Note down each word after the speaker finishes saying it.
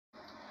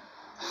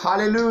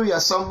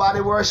Hallelujah.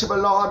 Somebody worship the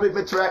Lord with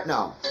me right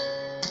now.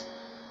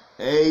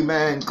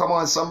 Amen. Come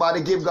on, somebody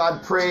give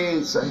God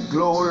praise and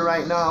glory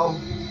right now.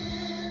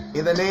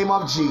 In the name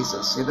of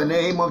Jesus. In the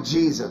name of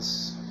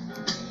Jesus.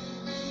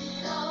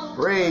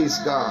 Praise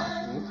God.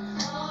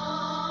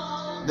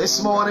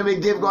 This morning we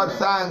give God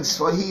thanks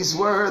for He's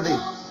worthy.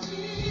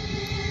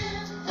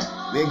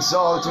 We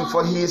exalt Him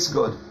for He is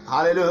good.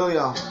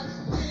 Hallelujah.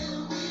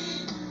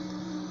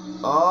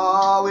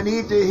 Oh, we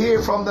need to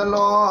hear from the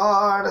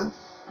Lord.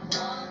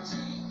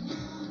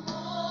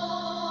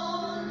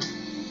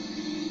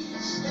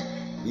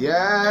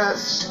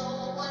 Yes.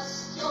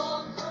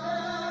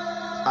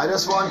 I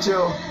just want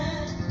to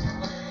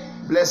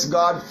bless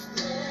God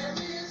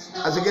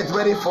as we get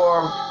ready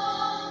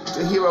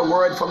to hear a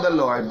word from the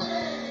Lord.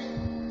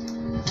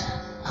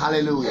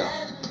 Hallelujah.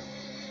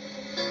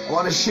 I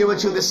want to share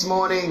with you this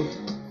morning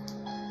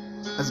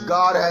as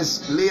God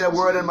has laid a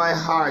word in my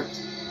heart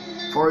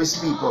for His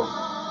people.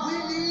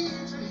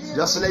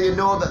 Just to let you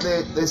know that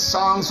the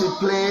songs we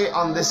play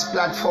on this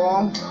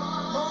platform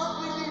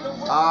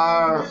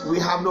we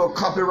have no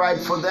copyright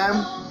for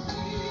them,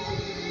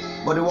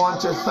 but we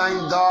want to thank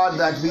God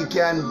that we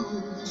can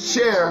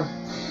share,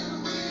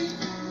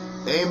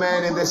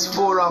 amen, in this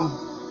forum,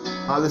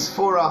 this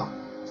fora.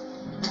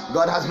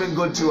 God has been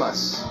good to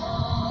us.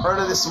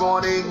 Early this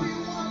morning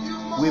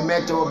we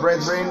met our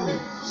brethren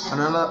on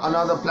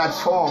another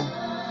platform.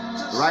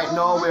 Right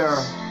now we are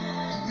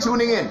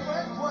tuning in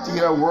to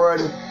hear a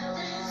word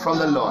from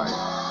the Lord.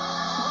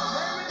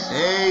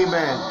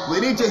 Amen.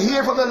 We need to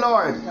hear from the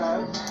Lord.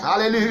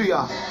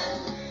 Hallelujah.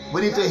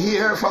 We need to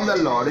hear from the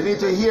Lord. We need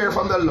to hear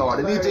from the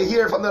Lord. We need to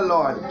hear from the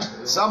Lord.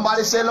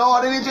 Somebody say,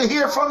 Lord, I need to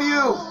hear from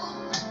you.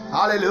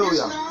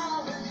 Hallelujah.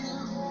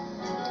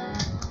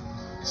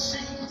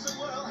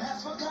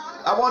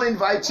 I want to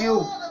invite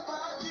you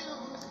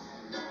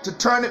to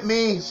turn with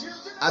me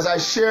as I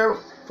share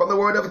from the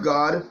Word of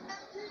God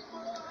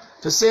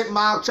to St.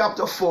 Mark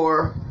chapter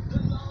 4,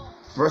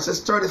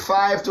 verses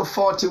 35 to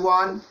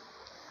 41.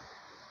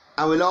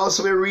 And we'll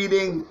also be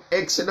reading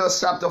Exodus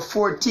chapter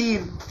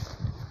 14,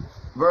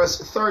 verse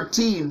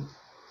 13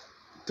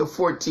 to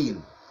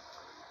 14.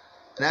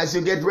 And as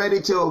you get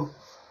ready to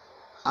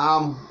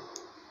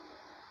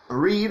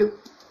read,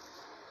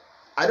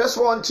 I just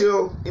want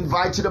to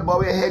invite you to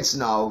bow your heads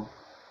now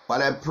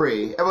while I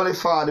pray. Heavenly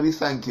Father, we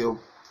thank you.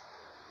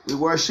 We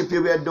worship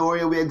you, we adore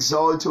you, we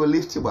exalt you, we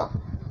lift you up.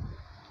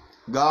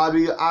 God,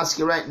 we ask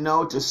you right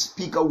now to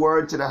speak a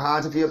word to the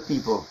heart of your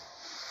people.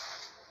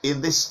 In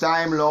this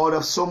time, Lord,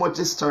 of so much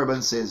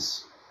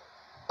disturbances,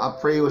 I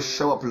pray you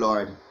show up,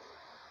 Lord.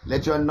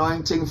 Let your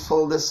anointing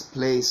fill this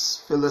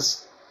place, fill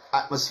this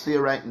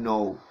atmosphere right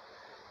now.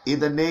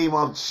 In the name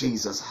of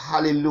Jesus.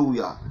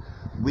 Hallelujah.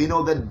 We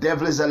know the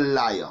devil is a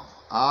liar.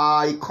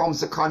 He comes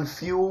to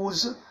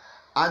confuse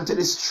and to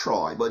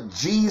destroy. But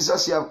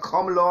Jesus, you have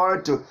come,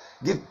 Lord, to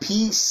give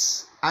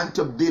peace and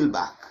to build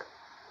back.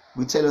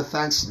 We tell you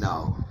thanks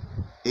now.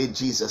 In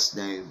Jesus'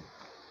 name.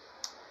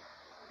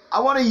 I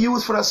want to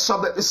use for a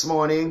subject this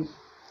morning,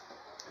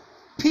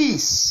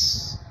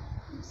 peace,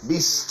 be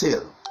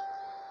still.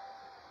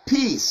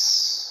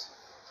 Peace,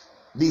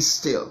 be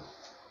still.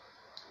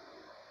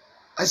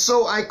 And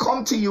so I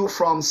come to you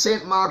from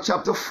St. Mark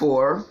chapter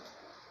 4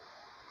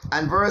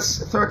 and verse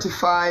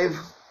 35,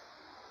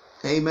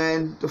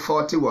 amen, to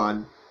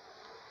 41.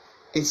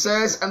 It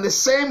says, and the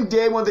same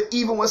day when the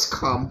even was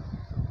come,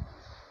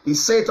 he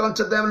said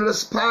unto them, let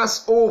us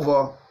pass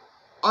over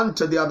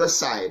unto the other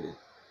side.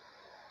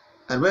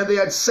 And when they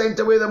had sent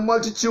away the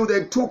multitude,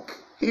 they took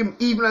him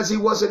even as he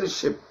was in the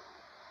ship.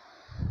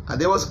 And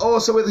there was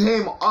also with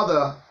him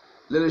other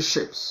little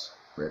ships.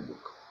 Red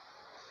book.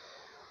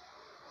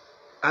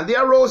 And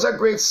there arose a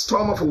great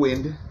storm of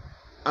wind,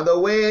 and the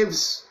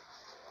waves,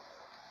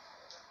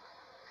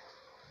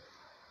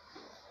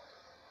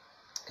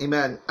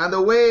 amen, and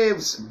the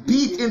waves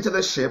beat into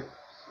the ship,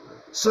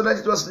 so that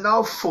it was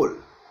now full.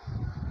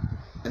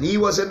 And he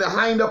was in the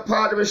hinder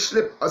part of his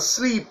ship,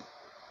 asleep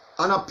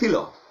on a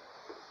pillow.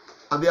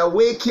 And they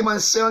awake him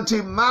and say unto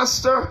him,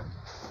 Master,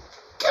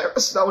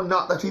 carest thou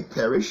not that we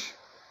perish?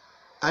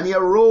 And he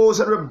arose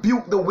and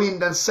rebuked the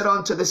wind and said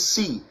unto the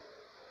sea,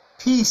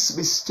 Peace,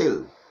 be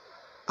still.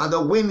 And the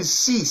wind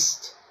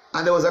ceased,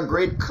 and there was a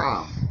great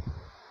calm.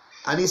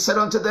 And he said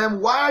unto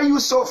them, Why are you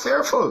so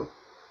fearful?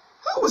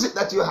 How is it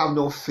that you have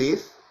no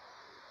faith?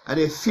 And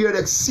they feared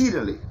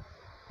exceedingly,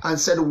 and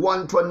said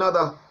one to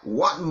another,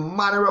 What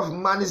manner of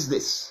man is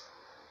this,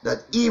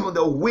 that even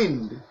the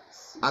wind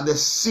and the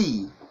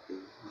sea,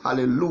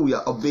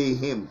 hallelujah, obey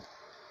him?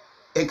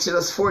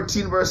 Exodus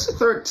 14, verse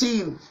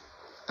 13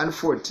 and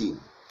 14.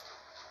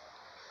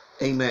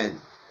 Amen.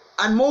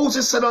 And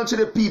Moses said unto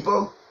the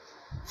people,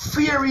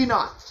 Fear ye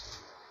not,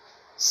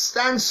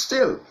 stand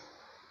still,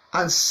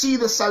 and see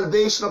the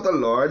salvation of the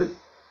Lord,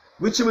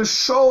 which he will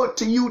show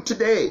to you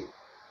today.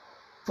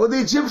 For the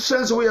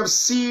Egyptians we have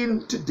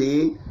seen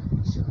today,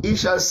 ye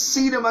shall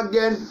see them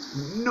again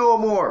no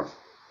more.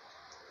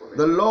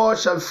 The Lord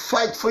shall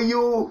fight for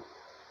you,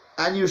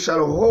 and you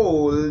shall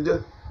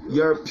hold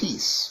your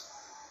peace.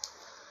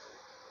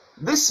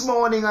 This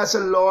morning, as the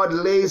Lord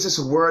lays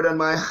His word on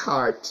my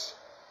heart,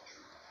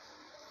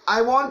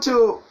 I want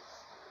to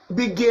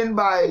begin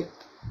by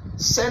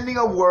sending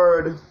a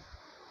word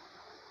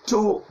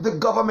to the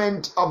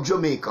government of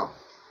Jamaica.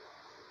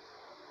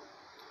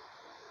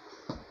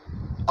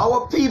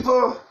 Our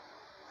people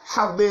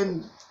have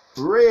been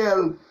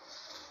real,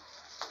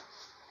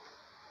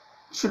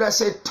 should I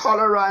say,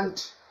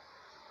 tolerant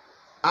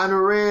and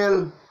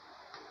real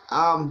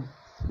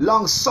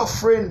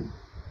long-suffering.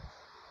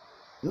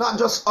 Not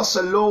just us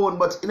alone,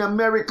 but in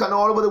America and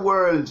all over the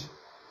world.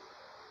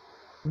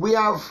 We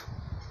have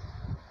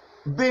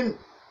been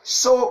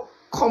so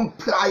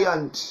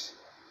compliant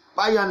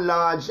by and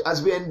large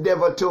as we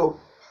endeavor to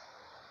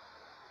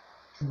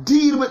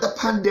deal with the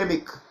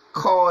pandemic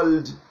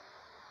called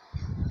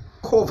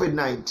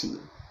COVID-19.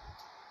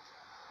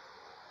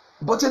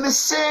 But in the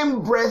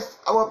same breath,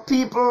 our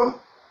people,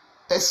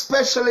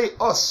 especially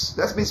us,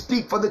 let me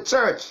speak for the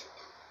church,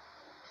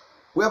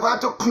 we have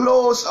had to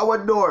close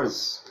our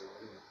doors.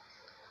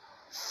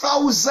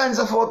 Thousands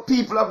of our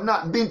people have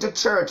not been to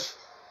church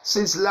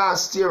since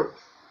last year,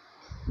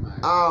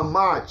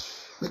 March,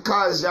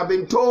 because they have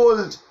been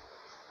told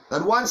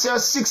that once you're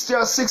 60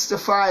 or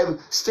 65,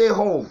 stay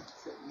home,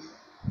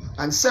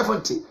 and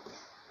 70.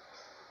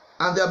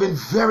 And they have been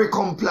very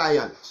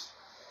compliant.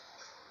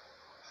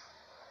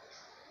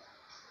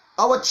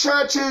 Our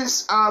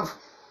churches have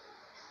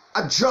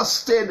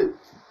adjusted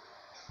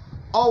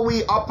how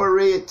we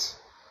operate.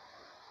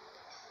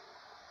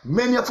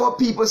 Many of our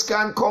people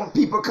can't come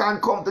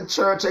to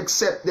church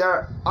except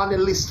they're on the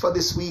list for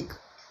this week,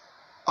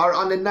 or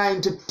on the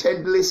 9 to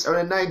 10 list,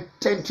 or the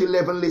 10 to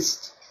 11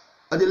 list,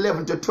 or the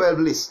 11 to 12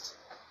 list.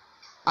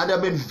 And they've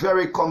been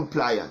very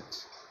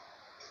compliant.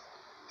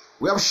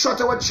 We have shut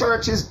our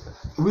churches.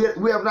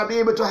 We have not been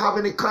able to have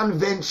any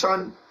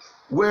convention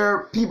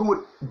where people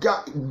would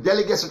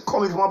delegates would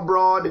come in from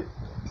abroad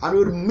and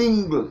we would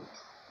mingle.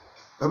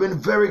 They've been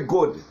very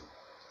good.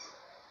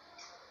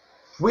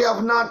 We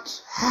have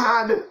not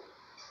had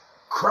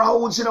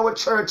crowds in our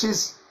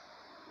churches.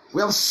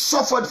 We have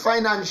suffered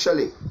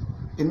financially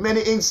in many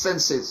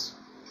instances.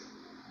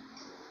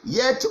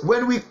 Yet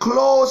when we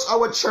close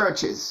our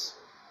churches,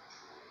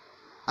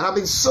 and have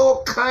been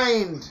so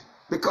kind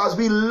because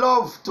we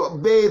love to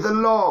obey the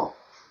law.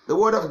 The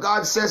word of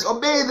God says,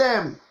 obey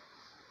them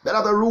that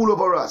have the rule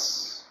over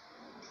us.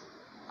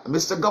 And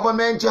Mr.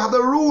 Government, you have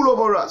the rule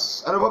over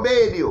us and have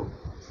obeyed you.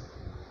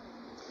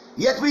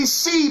 Yet we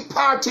see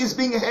parties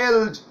being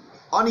held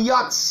on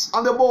yachts,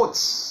 on the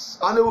boats,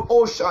 on the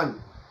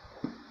ocean.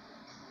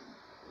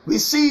 We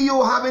see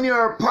you having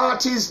your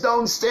parties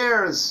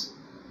downstairs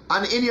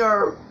and in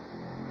your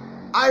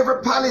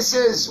ivory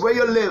palaces where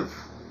you live.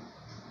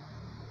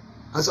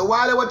 And so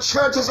while our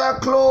churches are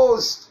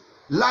closed,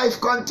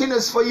 life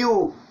continues for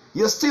you.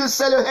 You still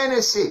sell your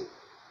Hennessy.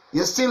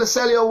 You still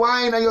sell your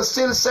wine and you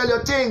still sell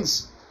your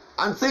things.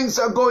 And things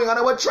are going on.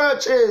 Our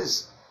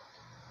churches,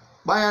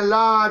 by and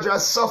large, are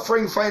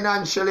suffering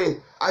financially.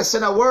 I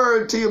send a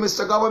word to you,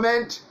 Mr.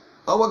 Government.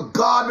 Our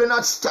God will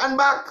not stand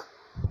back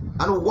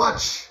and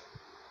watch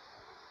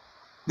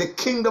the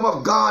kingdom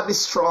of God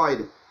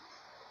destroyed.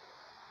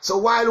 So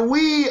while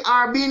we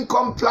are being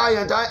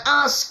compliant, I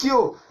ask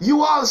you,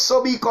 you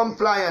also be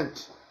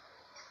compliant.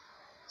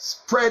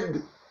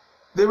 Spread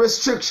the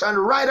restriction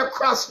right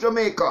across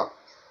Jamaica.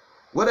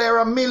 Whether you're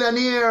a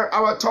millionaire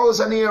or a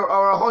thousandaire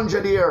or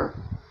 100-year.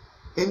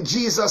 In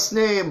Jesus'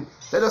 name,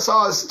 let us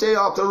all stay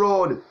off the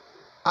road.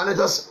 And let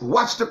us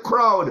watch the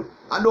crowd.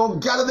 And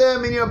don't gather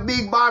them in your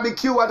big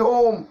barbecue at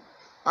home.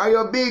 Or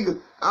your big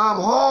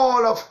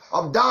hall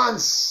of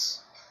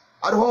dance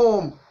at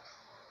home.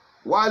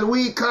 While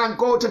we can't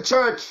go to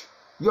church,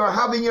 you're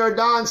having your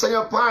dance and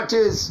your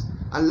parties,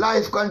 and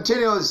life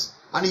continues,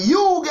 and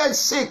you get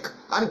sick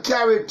and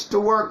carried to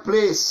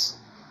workplace,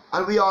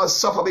 and we all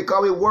suffer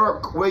because we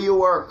work where you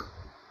work.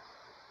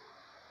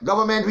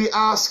 Government, we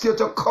ask you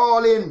to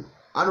call in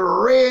and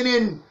rein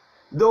in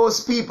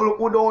those people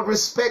who don't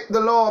respect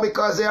the law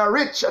because they are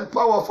rich and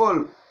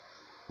powerful.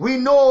 We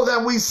know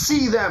them, we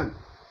see them.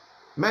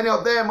 Many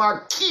of them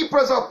are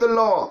keepers of the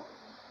law,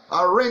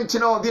 are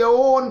renting out their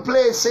own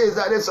places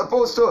that they're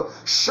supposed to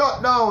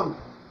shut down.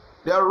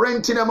 They're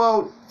renting them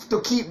out to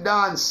keep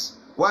dance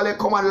while they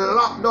come and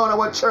lock down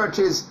our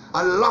churches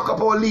and lock up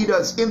our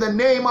leaders. In the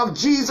name of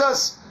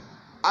Jesus,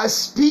 I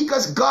speak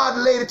as God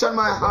laid it on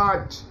my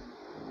heart.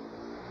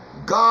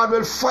 God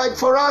will fight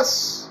for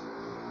us.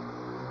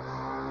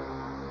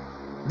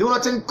 Do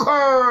not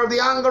incur the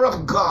anger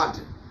of God.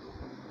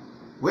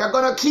 We are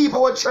going to keep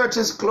our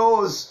churches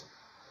closed.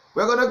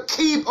 We're going to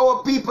keep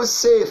our people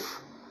safe.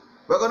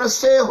 We're going to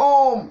stay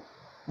home.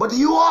 But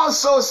you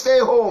also stay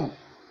home.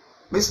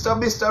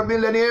 Mr.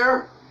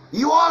 Millionaire,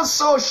 you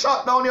also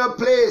shut down your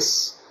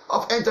place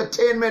of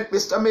entertainment,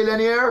 Mr.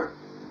 Millionaire.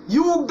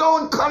 You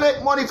don't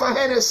collect money for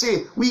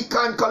Hennessy. We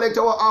can't collect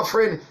our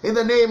offering in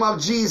the name of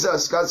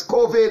Jesus. Because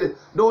COVID,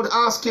 don't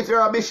ask if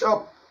you're a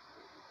bishop,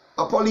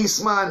 a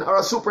policeman, or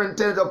a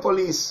superintendent of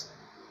police,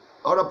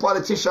 or a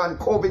politician.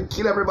 COVID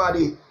kill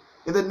everybody.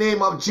 In the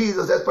name of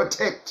Jesus, let's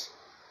protect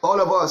all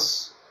of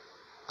us.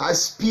 I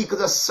speak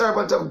as a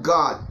servant of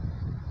God.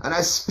 And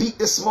I speak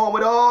this moment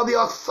with all the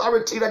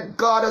authority that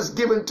God has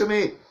given to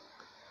me.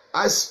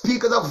 I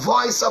speak as a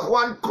voice of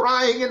one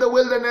crying in the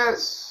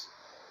wilderness.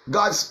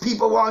 God's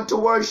people want to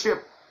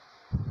worship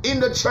in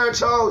the church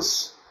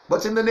house,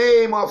 but in the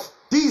name of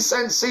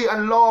decency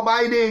and law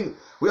abiding,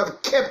 we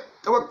have kept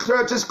our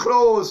churches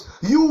closed.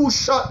 You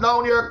shut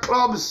down your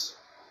clubs,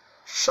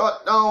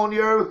 shut down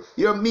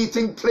your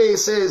meeting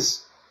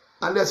places,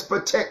 and let's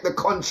protect the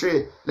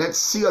country. Let's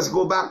see us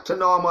go back to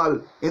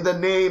normal in the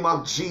name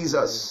of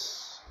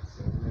Jesus.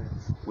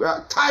 We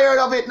are tired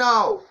of it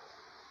now.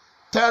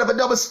 Tired of a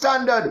double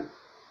standard.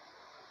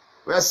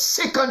 We are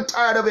sick and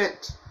tired of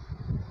it.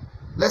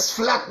 Let's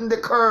flatten the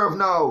curve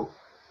now.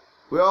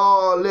 We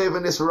all live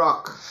in this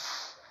rock,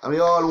 and we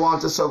all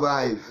want to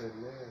survive.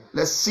 Amen.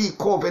 Let's see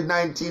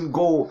COVID-19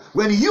 go.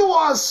 When you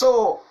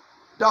also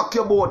dock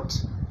your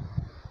boat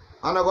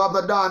and I go have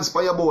the dance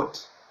for your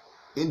boat.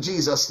 In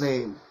Jesus'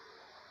 name.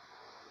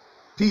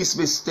 Peace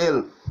be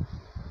still.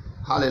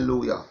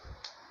 Hallelujah.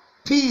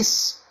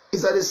 Peace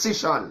is a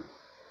decision.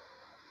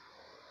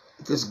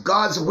 It is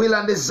God's will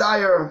and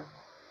desire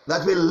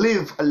that we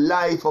live a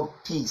life of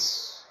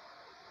peace.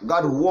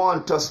 God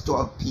wants us to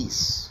have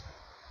peace.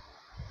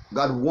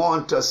 God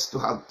wants us to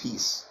have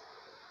peace.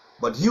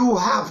 But you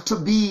have to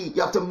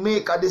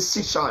make a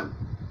decision.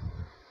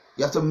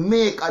 You have to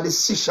make a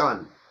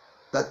decision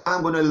that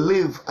I'm going to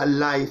live a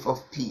life of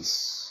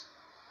peace.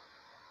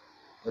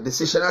 The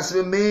decision has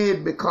to be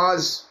made,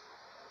 because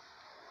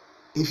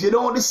if you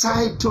don't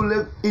decide to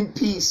live in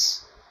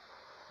peace,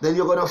 then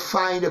you're going to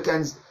find you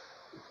can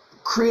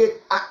create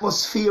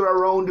atmosphere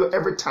around you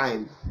every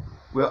time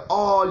where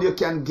all you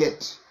can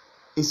get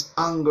is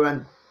anger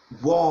and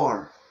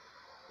war.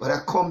 But I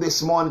come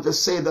this morning to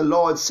say the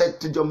Lord said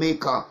to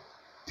Jamaica,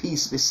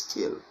 peace be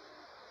still.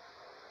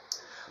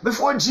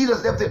 Before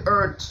Jesus left the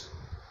earth,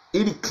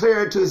 he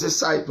declared to his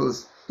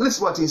disciples,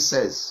 listen what he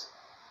says.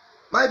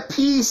 My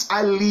peace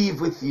I leave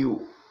with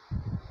you.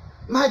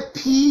 My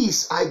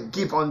peace I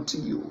give unto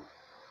you.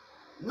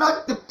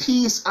 Not the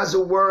peace as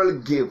the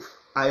world give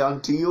I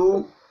unto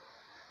you.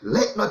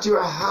 Let not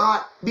your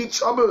heart be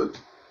troubled,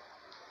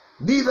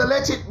 neither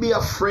let it be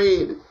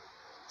afraid.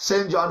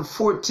 St. John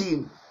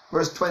 14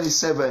 verse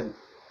 27.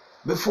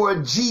 Before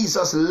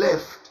Jesus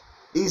left,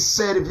 he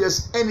said, if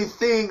there's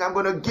anything I'm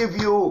going to give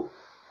you,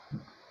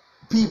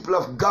 people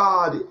of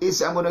God, he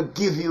said, I'm going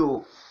to give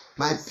you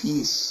my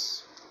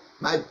peace.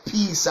 My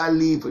peace I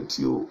leave with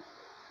you.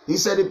 He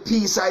said, the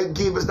peace I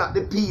give is not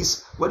the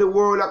peace what the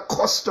world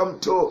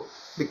accustomed to,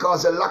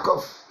 because the lack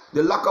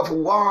of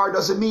war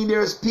doesn't mean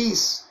there is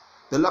peace.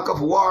 The lack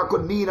of war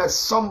could mean that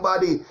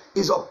somebody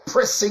is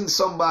oppressing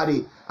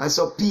somebody, and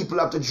so people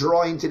have to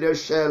draw into their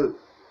shell.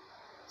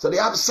 So the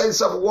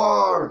absence of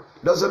war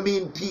doesn't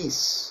mean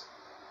peace.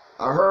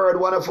 I heard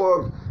one of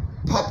our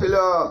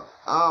popular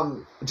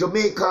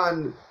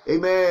Jamaican,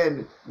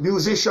 amen,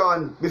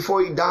 musician,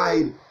 before he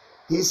died,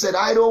 he said,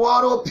 I don't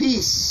want no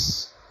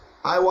peace.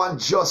 I want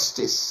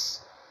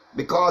justice.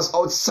 Because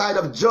outside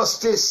of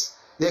justice,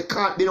 there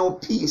can't be no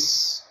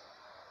peace.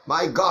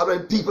 My God,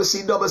 when people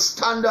see double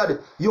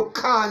standard, you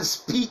can't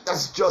speak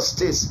as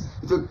justice.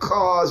 It will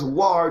cause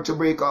war to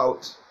break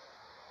out.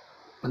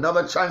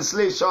 Another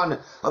translation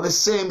of the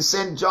same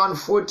St. John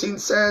 14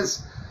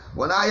 says,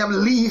 when I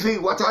am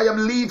leaving, what I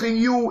am leaving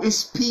you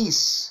is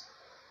peace.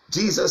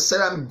 Jesus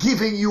said, I'm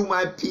giving you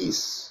my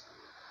peace.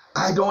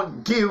 I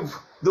don't give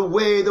the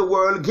way the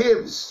world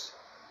gives.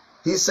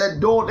 He said,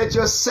 don't let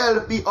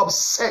yourself be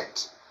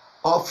upset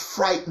or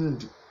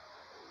frightened.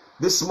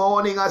 This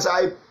morning as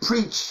I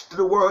preach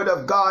the word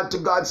of God to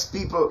God's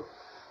people,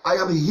 I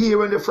am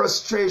hearing the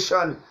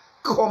frustration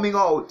coming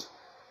out.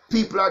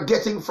 People are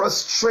getting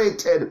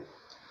frustrated.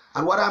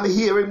 And what I'm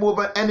hearing more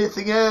than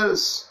anything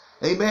else,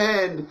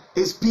 amen,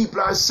 is people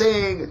are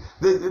saying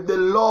the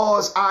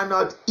laws are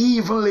not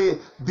evenly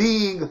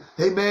being,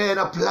 amen,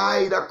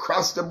 applied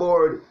across the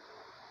board.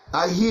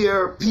 I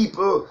hear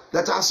people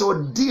that are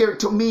so dear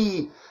to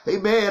me,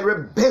 amen,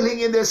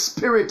 rebelling in their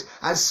spirit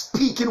and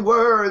speaking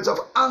words of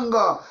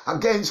anger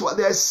against what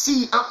they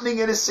see happening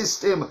in the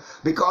system,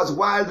 because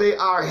while they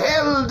are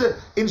held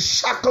in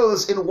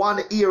shackles in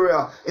one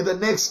area, in the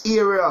next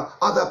area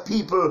other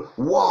people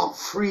walk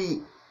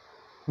free.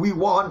 We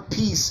want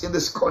peace in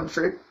this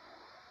country.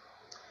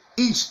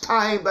 Each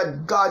time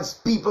that God's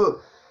people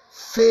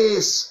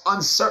face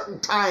uncertain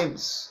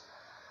times,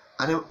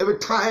 and every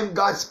time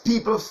God's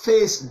people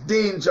face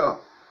danger,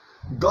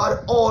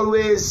 God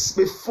always,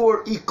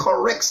 before he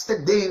corrects the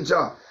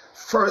danger,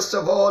 first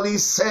of all he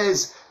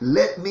says,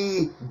 let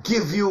me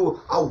give you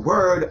a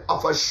word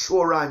of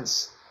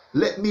assurance.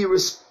 Let me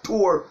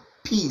restore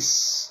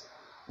peace.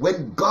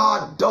 When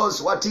God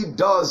does what he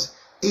does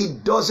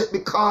it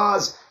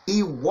because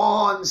he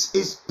wants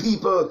his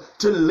people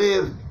to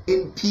live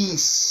in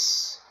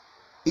peace.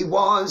 He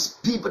wants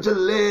people to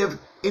live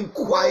in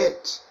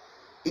quiet.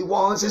 He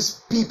wants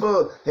his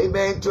people,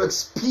 amen, to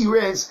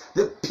experience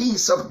the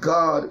peace of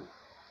God.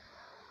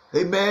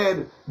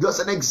 Amen.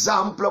 Just an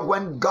example of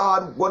when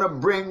God wanna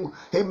bring,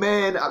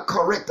 amen, a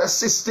correct a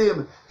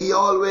system. He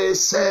always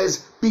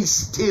says, be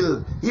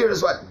still.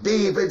 Here's what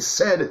David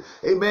said,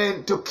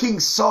 amen, to King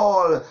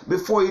Saul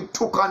before he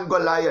took on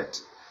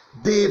Goliath.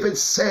 David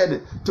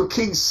said to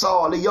King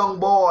Saul, a young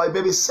boy,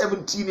 maybe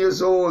 17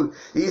 years old,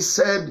 he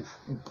said,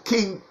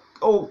 King,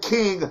 O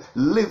King,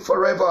 live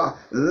forever.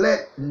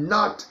 Let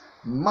not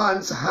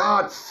man's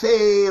heart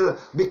fail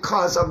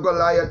because of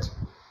Goliath.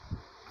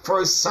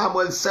 1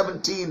 Samuel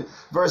 17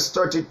 verse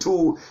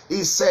 32,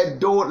 he said,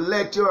 don't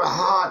let your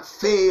heart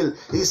fail.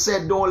 He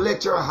said, don't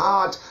let your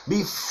heart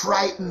be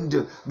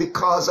frightened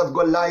because of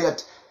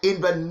Goliath. In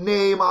the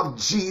name of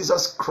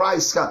Jesus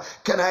Christ,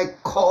 can I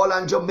call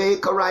on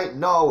Jamaica right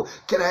now?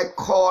 Can I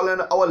call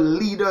on our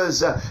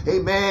leaders,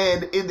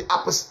 amen, in the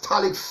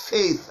apostolic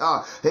faith,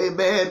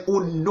 amen,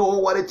 who know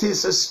what it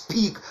is to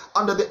speak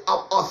under the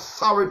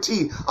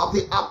authority of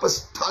the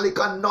apostolic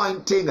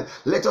anointing?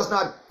 Let us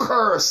not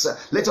curse.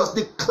 Let us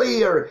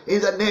declare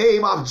in the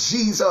name of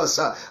Jesus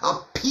a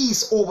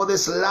peace over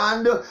this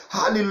land.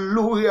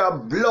 Hallelujah.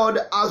 Blood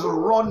has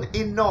run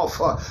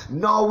enough.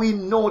 Now we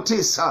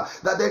notice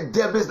that the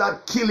devil is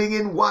not killing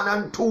in 1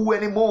 and 2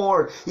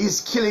 anymore.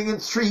 He's killing in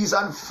 3s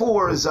and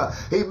 4s.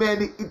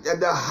 Amen.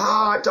 The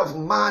heart of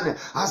man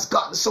has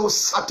gotten so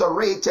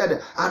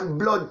saturated and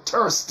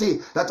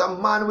bloodthirsty that a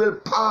man will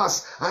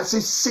pass and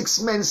see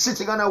 6 men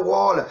sitting on a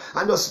wall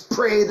and just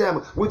pray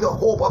them with the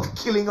hope of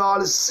killing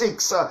all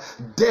 6.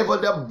 Devil,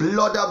 the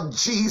blood of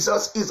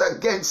Jesus is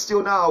against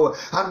you now,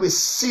 and we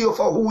see you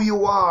for who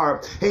you are.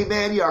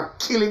 Amen. You are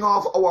killing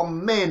off our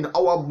men,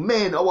 our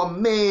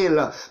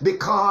male,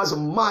 because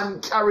man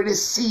carry the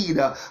seed.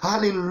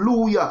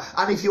 Hallelujah.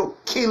 And if you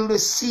kill the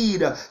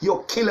seed,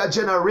 you kill a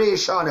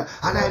generation.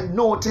 And I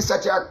notice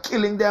that you are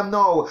killing them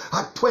now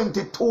at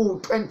 22,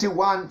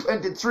 21,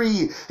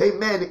 23,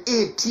 amen,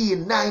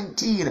 18,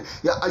 19.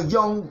 A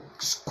young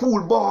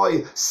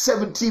schoolboy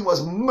 17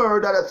 was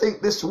murdered, I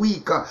think, this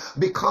week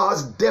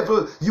because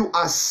devil, you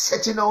are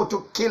setting out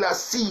to kill a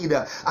seed.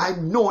 I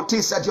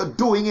notice that you're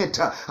doing it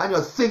and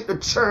you think the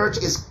church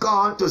is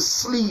gone to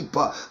sleep,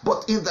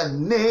 but in the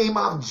name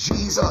of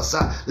Jesus,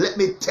 let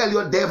me tell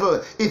you,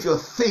 devil, if you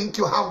think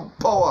you have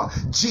power,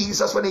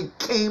 Jesus, when he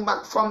came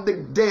back from the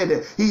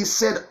dead, he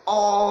said,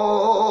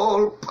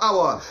 all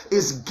power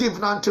is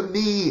given unto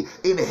me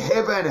in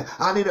heaven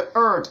and in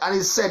earth. And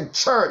he said,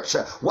 church,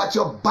 what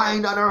you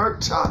bind on earth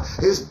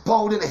is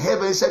bound in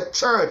heaven. He said,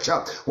 church,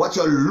 what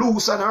you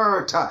loose on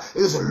earth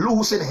is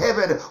loose in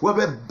heaven.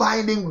 We're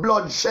binding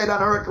bloodshed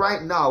on earth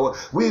right now.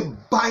 We're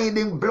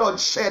binding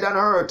bloodshed on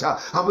earth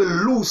and we're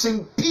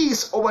loosing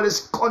peace over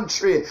this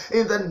country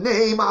in the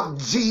name of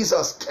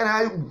Jesus. Can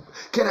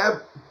I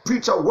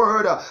preach a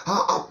word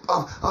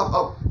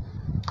of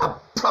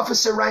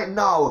prophecy right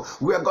now?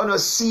 We are gonna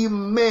see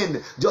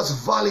men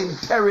just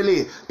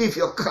voluntarily. If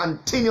you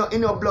continue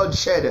in your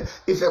bloodshed,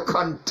 if you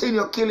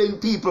continue killing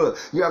people,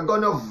 you are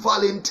gonna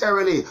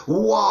voluntarily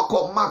walk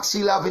up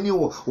Maxwell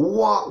Avenue,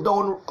 walk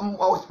down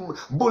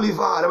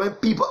Boulevard. When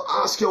people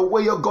ask you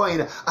where you're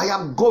going, I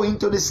am going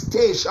to the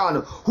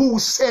station. Who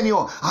sent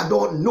you? I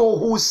don't know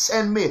who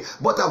sent me,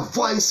 but a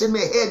voice in my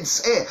head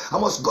say I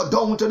must go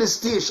down to the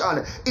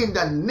station. In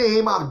the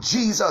name of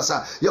Jesus,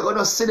 you're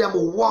gonna see them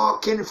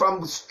walking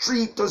from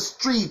street to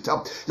street.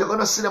 You're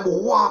gonna see them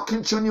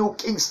walking through New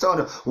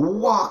Kingston,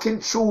 walking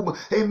through,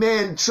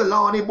 amen,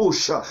 Trelawney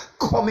Bush,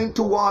 coming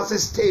towards the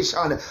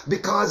station,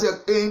 because the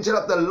angel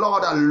of the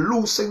Lord are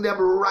loosing them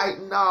right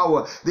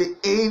now. The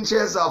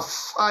angels of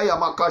fire,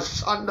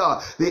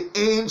 Makashanda, the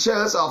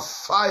angels of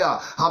fire,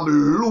 I'm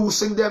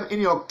loosing them in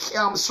your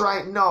camps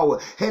right now.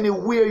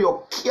 Anywhere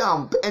you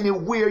camp,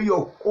 anywhere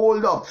you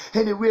hold up,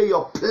 anywhere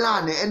you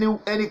plan,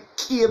 any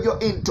cave you're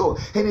into,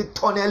 any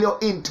tunnel you're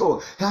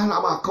into,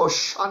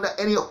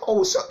 any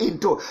house you're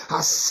into,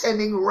 are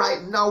sending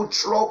right now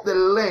throughout the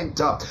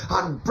length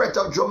and breadth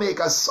of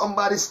Jamaica.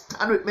 Somebody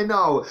stand with me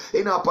now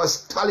in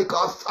apostolic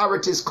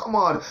authorities. Come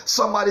on,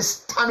 somebody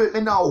stand with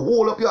me now.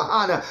 Hold up your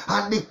hand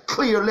and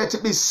declare, let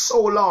it be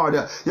so, Lord.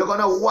 You're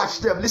gonna watch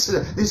them.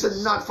 Listen, this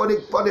is not for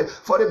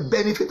the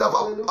benefit of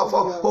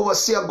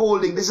Overseer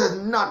Golding. This is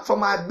not for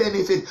my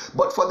benefit,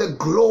 but for the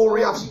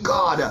glory of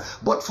God.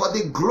 But for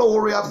the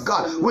glory of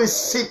God. We're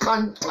sick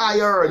and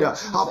tired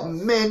of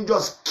men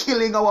just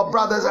killing our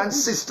brothers and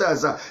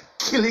sisters,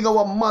 killing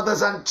our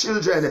mothers and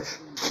children,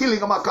 killing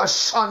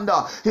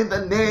Makashanda in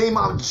the name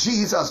of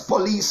Jesus.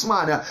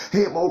 Policeman,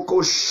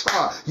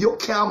 you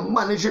can't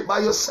manage it by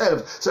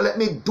yourself. So let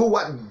me do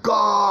what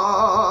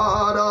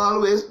God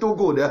always do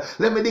good.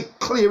 Let me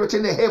declare it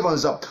in the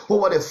heavens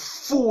over the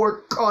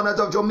 4 corners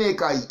of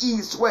Jamaica,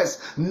 east,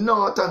 west,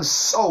 north, and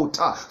south.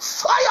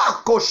 Fire,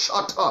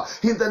 Koshata,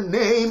 in the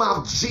name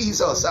of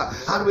Jesus.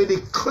 And we're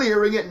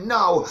declaring it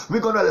now.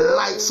 We're gonna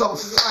light some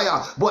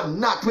fire, but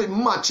not with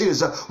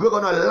matches. We're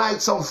gonna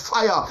light some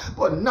fire,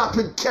 but not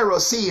with kerosene.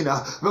 kerosene.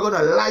 We're going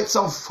to light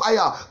some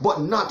fire,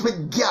 but not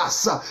with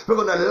gas. We're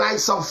going to light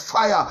some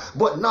fire,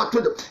 but not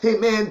with,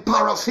 amen,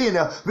 paraffin.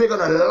 We're going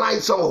to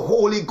light some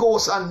Holy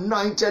Ghost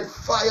anointed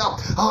fire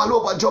all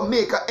over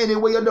Jamaica.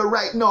 Anywhere you're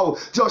right now,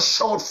 just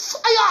shout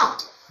fire.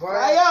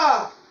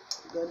 Fire.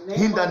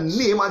 In the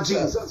name of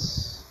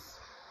Jesus.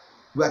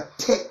 We'll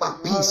take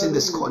back peace in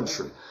this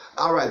country.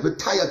 All right, we're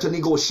tired to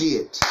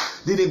negotiate.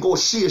 The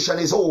negotiation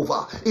is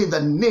over in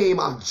the name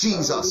of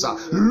Jesus.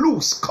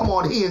 Loose, come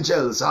on,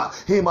 angels. I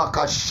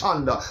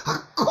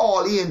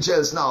call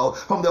angels now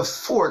from the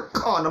four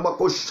corner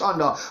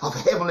of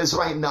heavens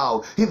right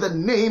now. In the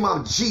name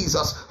of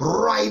Jesus,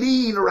 ride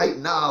in right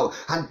now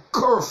and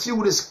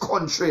curfew this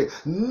country.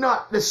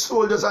 Not the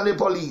soldiers and the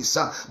police,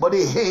 but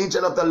the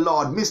angel of the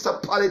Lord.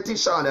 Mr.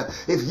 Politician,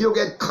 if you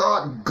get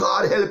caught,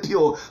 God help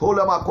you.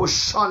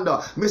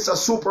 Mr.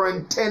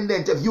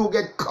 Superintendent, if you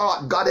get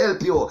caught, God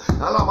help you.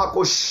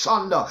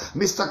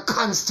 Mr.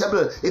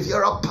 Constable, if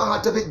you're a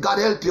part of it, God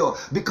help you.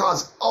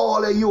 Because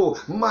all of you,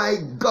 my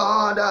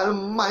God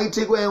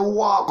Almighty, go and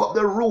walk up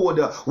the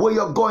road where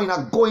you're going,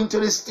 are going to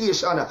the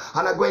station and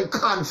are going to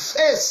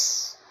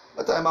confess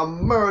that I'm a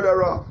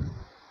murderer.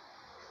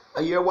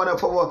 I hear one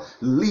of our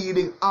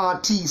leading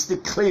artists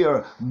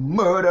declare,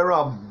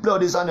 murderer,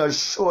 blood is on your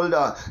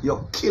shoulder.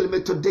 You kill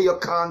me today, you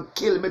can't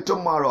kill me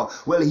tomorrow.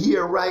 Well,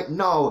 here right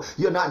now,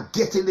 you're not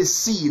getting the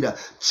seed.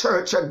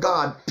 Church of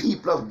God,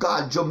 people of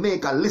God,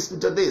 Jamaica, listen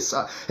to this.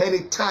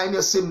 Anytime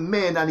you see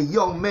men and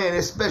young men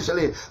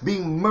especially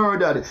being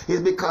murdered,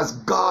 it's because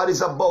God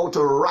is about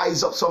to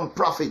rise up some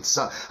prophets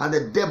and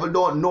the devil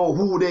don't know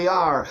who they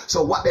are.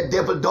 So what the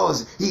devil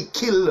does, he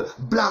kill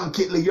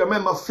blanketly. You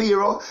remember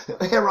Pharaoh,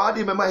 Herod,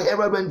 you remember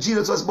Herod when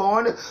Jesus was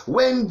born?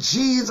 When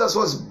Jesus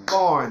was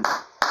born,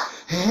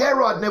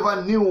 Herod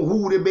never knew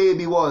who the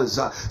baby was.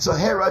 So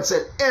Herod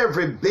said,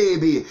 every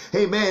baby,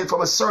 amen,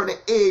 from a certain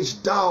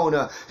age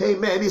down,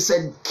 amen, he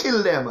said,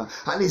 kill them.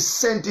 And he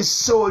sent his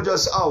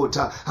soldiers out,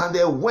 and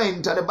they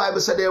went, and the Bible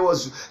said there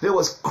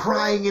was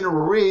crying in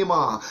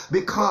Ramah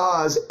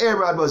because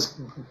Herod was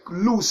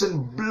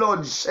losing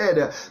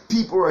bloodshed.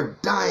 People were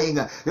dying.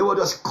 They were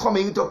just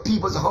coming into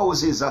people's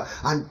houses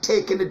and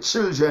taking the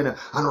children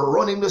and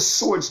running the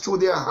swords through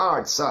their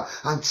hearts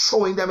and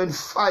throwing them in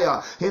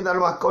fire in the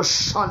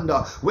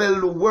Makoshanda.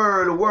 Well,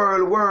 world,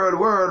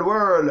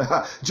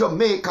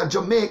 Jamaica,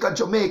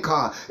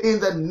 in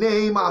the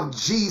name of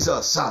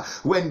Jesus,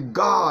 when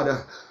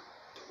God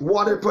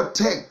wanted to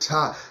protect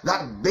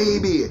that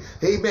baby,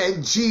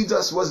 amen,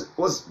 Jesus was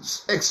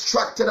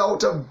extracted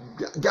out of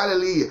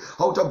Galilee,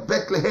 out of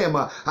Bethlehem,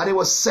 and he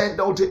was sent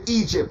down to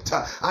Egypt,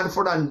 and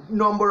for a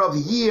number of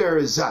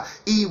years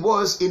he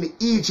was in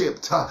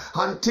Egypt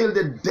until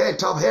the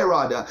death of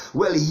Herod.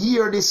 Well,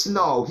 hear this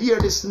now,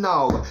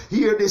 the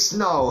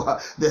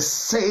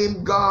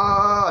same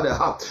God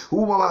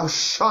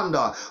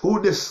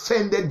who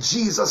defended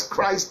Jesus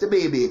Christ the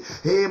baby,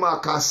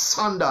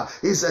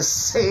 is the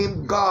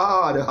same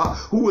God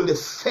who will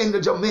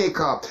defend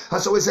Jamaica.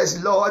 And so he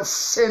says, Lord,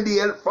 send the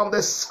help from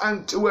the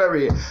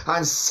sanctuary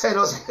and send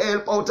us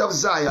help out of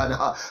Zion.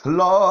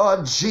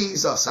 Lord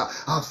Jesus,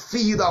 I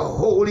feel the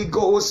Holy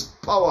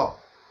Ghost power.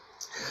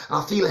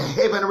 I feel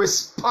heaven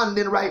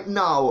responding right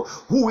now.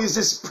 Who is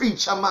this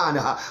preacher man?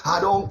 I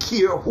don't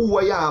care who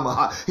I am.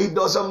 It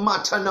doesn't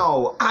matter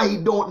now. I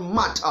don't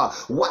matter.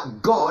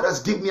 What God has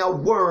given me a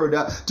word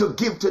to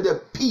give to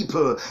the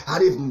people.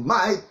 And if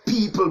my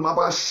people,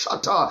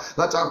 Mabashata,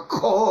 that are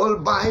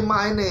called by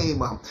my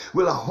name,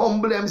 will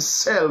humble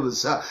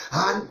themselves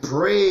and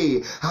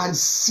pray and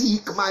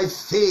seek my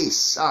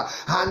face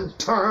and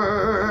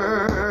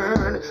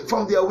turn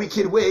from their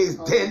wicked ways,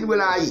 then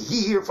will I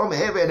hear from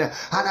heaven and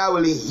I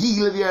will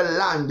heal your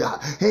land.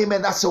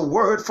 Amen. That's a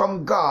word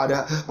from God.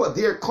 But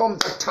there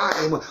comes a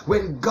time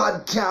when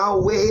God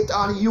can't wait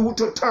on you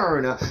to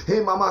turn. Hey,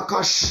 Mama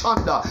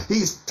Kashanda,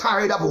 he's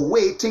tired of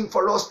waiting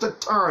for us to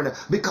turn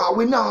because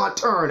we not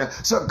turn.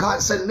 So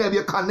God said,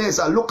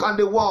 Nebuchadnezzar, look on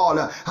the wall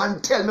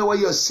and tell me what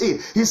you see.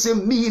 He said,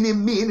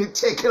 meany,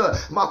 tekel,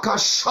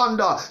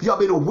 Makashanda, you have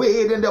been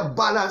weighed in the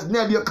balance,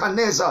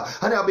 Nebuchadnezzar,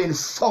 and have been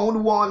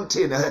found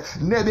wanting.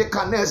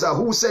 Nebuchadnezzar,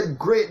 who said,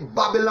 great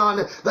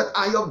Babylon that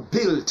I have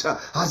built,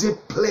 as he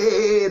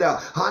played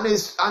on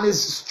his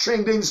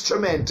stringed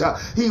instrument,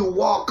 he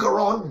walked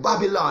around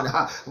Babylon.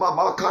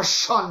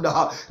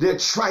 They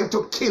tried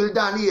to kill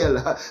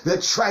Daniel. They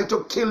tried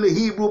to kill the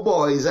Hebrew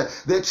boys.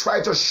 They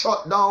tried to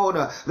shut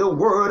down the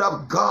word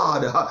of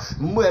God.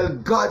 Well,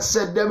 God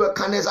said,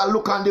 Nebuchadnezzar,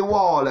 look on the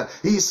wall.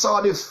 He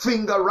saw the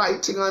finger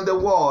writing on the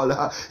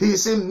wall. He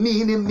said,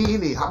 meany, in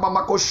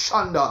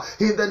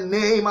the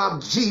name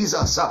of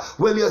Jesus.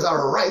 Well, there's a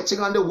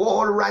writing on the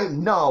wall right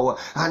now,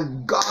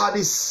 and God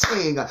is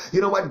saying,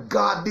 you know what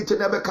God did to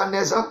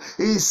Nebuchadnezzar?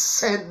 He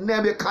sent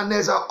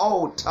Nebuchadnezzar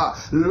out,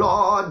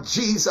 Lord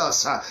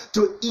Jesus,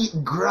 to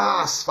eat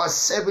grass for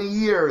 7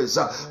 years.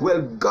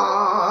 Well,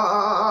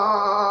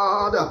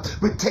 God,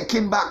 we're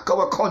taking back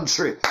our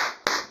country.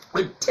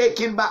 We're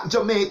taking back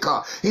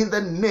Jamaica in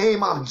the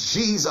name of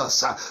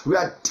Jesus. We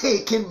are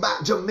taking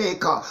back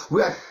Jamaica.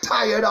 We are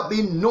tired of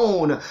being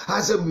known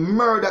as a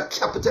murder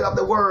capital of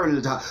the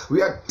world.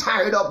 We are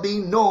tired of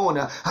being known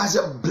as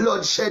a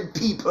bloodshed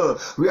people.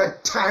 We are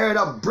tired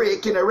of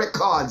breaking the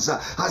records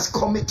as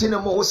committing the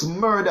most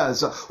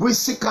murders. We're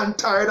sick and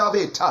tired of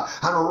it.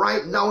 And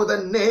right now in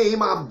the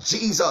name of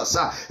Jesus,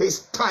 it's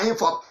time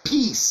for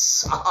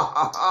peace.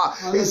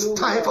 It's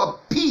time for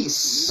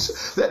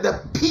peace. The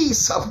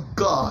peace of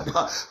God.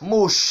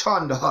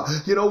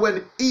 Moshanda. You know,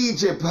 when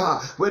Egypt,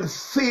 when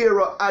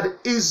Pharaoh had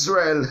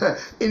Israel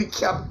in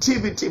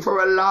captivity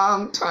for a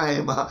long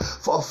time,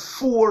 for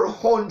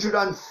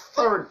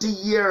 430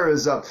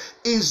 years,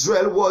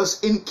 Israel was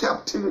in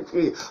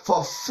captivity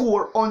for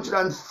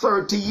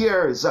 430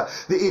 years. The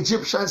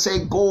Egyptians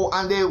said go,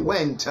 and they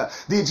went.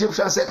 The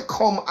Egyptians said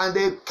come, and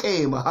they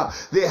came.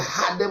 They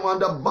had them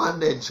under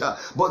bondage.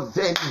 But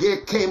then there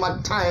came a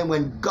time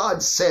when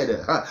God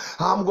said,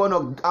 I'm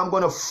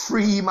gonna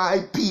free my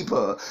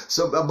people.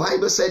 So the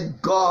Bible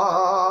said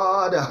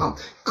God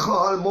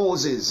called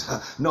Moses.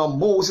 Now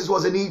Moses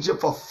was in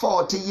Egypt for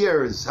 40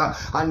 years,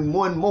 and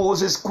when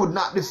Moses could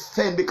not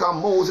defend, because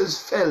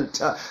Moses felt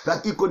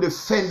that he could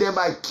defend them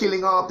by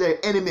killing off their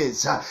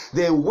enemies,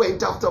 they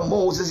went after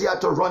Moses. He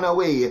had to run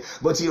away,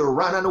 but he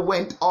ran and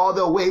went all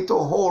the way to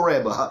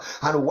Horeb.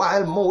 And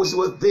while Moses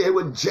was there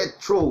with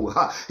Jethro,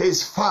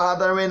 his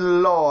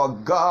father-in-law,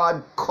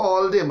 God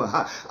called him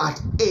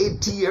at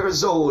 80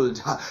 years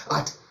old.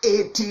 At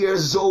 80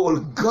 years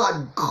old,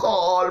 God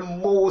called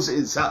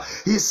Moses.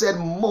 He said,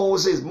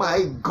 Moses,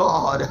 my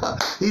God,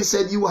 he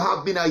said, you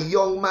have been a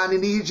young man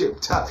in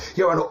Egypt.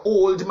 You're an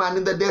old man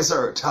in the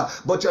desert,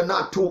 but you're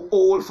not too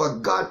old for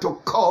God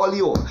to call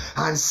you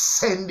and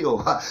send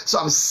you. So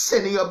I'm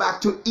sending you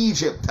back to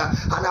Egypt,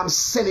 and I'm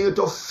sending you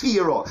to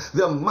Pharaoh,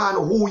 the man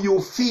who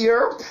you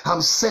fear.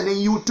 I'm sending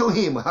you to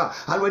him.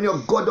 And when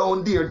you go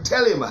down there,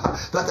 tell him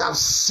that I've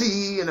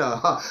seen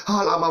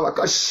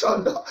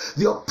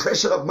the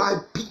oppression of my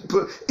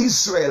people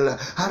Israel,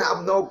 and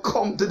I've now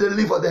come to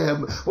deliver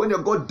them. When you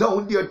go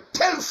down there,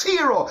 tell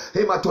Pharaoh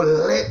him to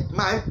let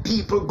my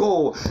people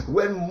go.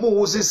 When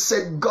Moses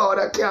said, God,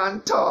 I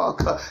can't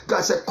talk,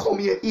 God said, come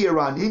here,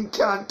 Aaron. Him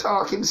can't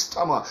talk, him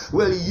stammer.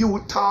 Well,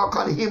 you talk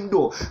on him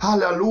though.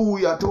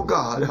 Hallelujah to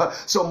God.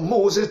 So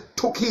Moses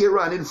took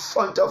Aaron in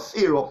front of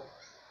Pharaoh,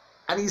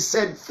 and he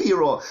said,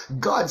 Pharaoh,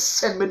 God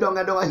sent me down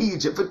to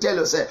Egypt to tell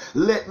you, say,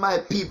 let my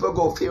people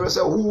go. Pharaoh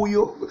said,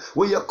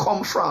 where you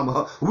come from?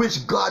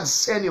 Which God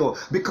sent you?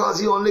 Because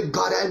the only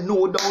God I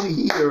know down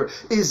here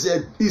is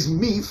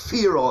me,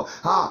 Pharaoh,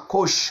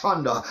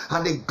 Koshanda,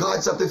 and the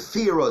gods of the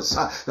Pharaohs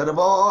that have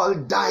all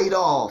died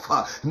off,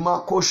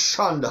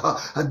 Makoshanda,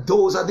 and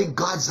those are the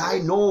gods I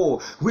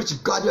know.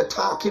 Which God you're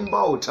talking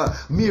about?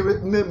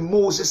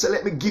 Moses said,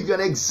 let me give you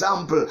an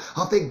example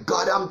of the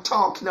God I'm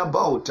talking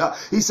about.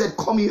 He said,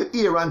 come here,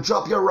 Aaron,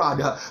 drop your rod.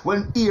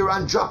 When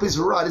Aaron dropped his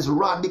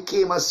rod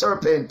became a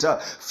serpent.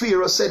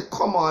 Pharaoh said,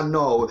 come on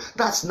now,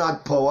 that's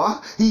not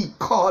power. He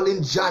called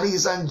in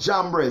Jannes and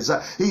Jambres.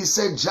 He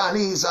said,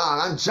 Jannes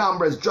and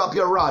Jambres, drop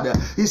your rod.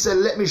 He said,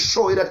 let me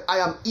show you that I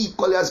am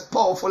equally as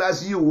powerful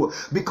as you,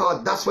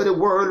 because that's where the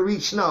world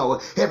reach now.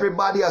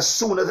 Everybody, as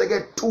soon as they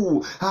get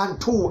 2 and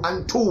 2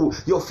 and 2,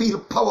 you feel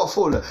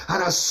powerful,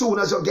 and as soon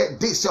as you get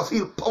this, you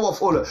feel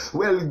powerful.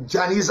 Well,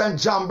 Jannes and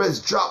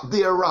Jambres dropped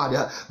their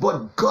rod,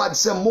 but God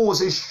said,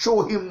 Moses,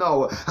 show him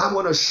now. I'm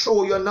going to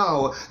show you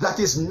now that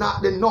is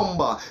not the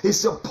number,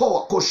 it's the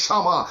power,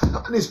 Koshama,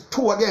 and it's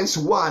 2 against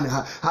 1.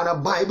 And the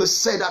Bible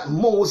said that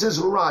Moses'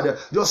 rod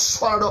just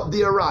swallowed up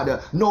their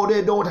rod. No,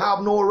 they don't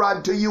have no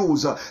rod to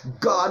use.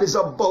 God is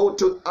about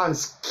to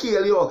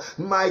unscale you.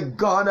 My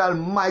God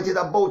Almighty is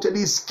about to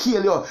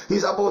descale you.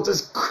 He's about to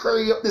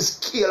scrape the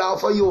scale out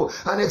for you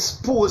and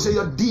expose you,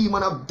 your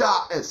demon of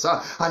darkness.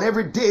 And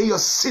every day you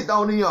sit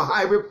down in your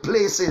high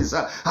places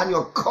and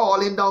you're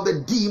calling down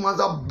the demons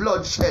of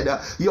bloodshed.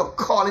 You're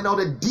calling out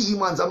the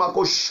demons of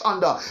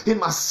Makoshanda. In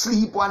my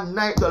sleep one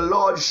night, the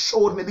Lord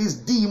showed me these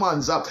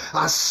demons.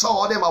 I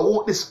saw them. I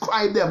won't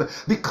describe them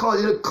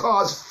because it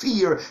caused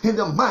fear in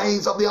the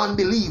minds of the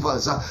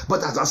unbelievers.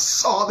 But as I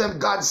saw them,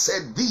 God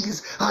said,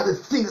 these are the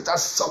things that are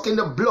sucking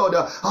the blood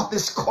of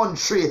this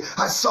country.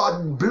 I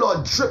saw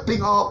blood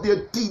dripping off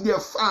their teeth, their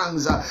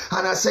fangs.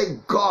 And I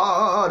said,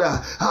 God,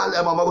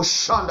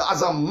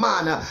 as a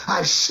man,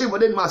 I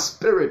shivered in my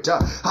spirit,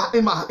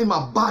 in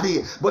my body.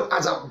 But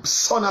as a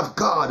son of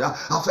God,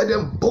 I felt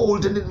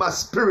emboldened in my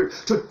spirit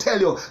to tell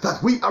you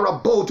that we are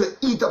about to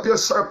eat up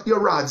your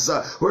rods.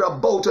 We're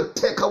about to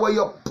take away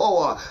your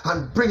power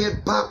and bring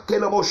it back.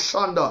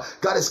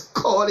 God is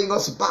calling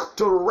us back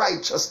to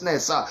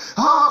righteousness.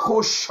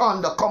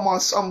 Come on,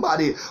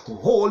 somebody.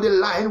 Hold the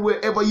line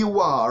wherever you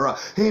are.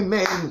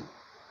 Amen.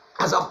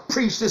 As I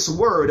preach this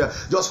word,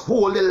 just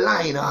hold the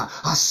line.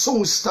 I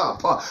soon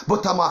stop.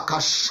 But I'm a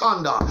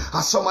kashanda.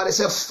 As somebody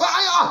said,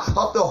 fire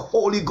of the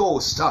Holy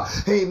Ghost.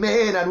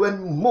 Amen. And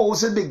when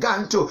Moses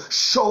began to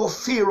show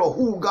Pharaoh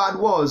who God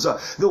was,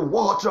 the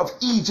water of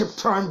Egypt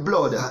turned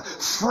blood.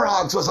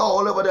 Frogs was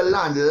all over the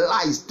land.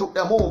 Lice took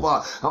them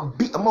over and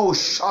beat them all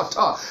shut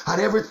up and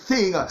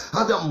everything. And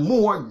the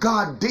more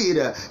God did,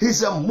 is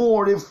the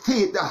more in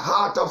faith the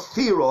heart of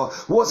Pharaoh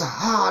was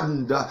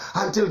hardened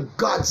until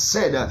God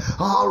said,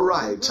 all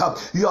right,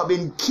 you have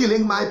been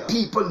killing my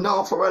people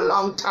now for a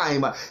long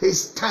time.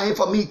 It's time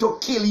for me to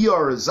kill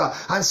yours.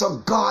 And so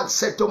God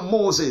said to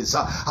Moses,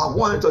 I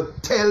wanted to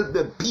tell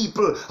the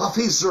people of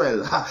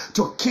Israel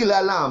to kill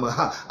a lamb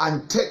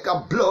and take a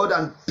blood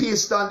and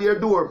paste on their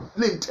door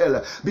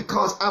lintel,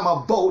 because I'm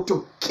about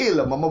to kill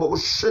them. I'm about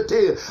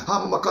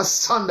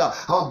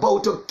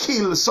to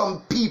kill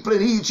some people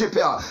in Egypt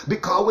here,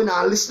 because we're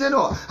not listening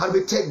up and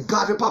we take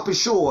God to Papi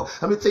show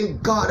and we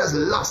think God has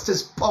lost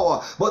his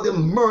power. But the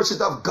mercy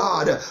of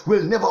God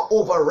will never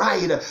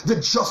override the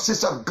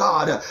justice of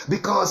God,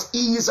 because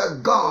he is a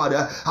God.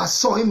 I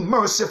saw him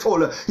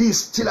merciful. He's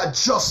still a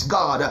just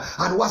God.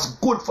 And what's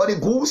good for the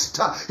goose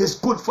is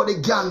good for the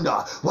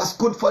gander. What's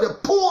good for the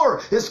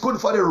poor is good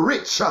for the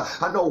rich.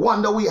 And no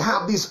wonder we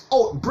have these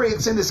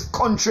outbreaks in this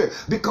country,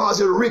 because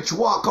the rich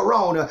walk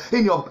around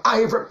in your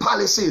ivory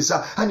palaces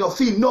and you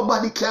feel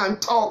nobody can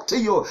talk to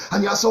you,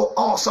 and you're so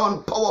awesome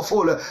and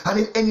powerful,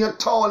 and you're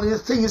tall, and the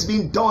thing is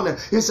being done.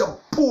 It's a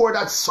poor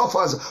that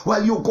suffers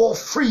while you go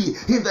free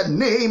in the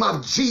name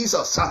of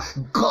Jesus.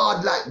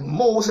 God, like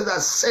Moses,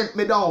 has sent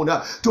me down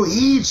to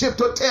Egypt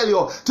to tell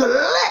you to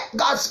let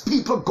God's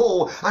people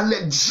go and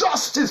let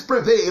justice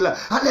prevail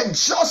and let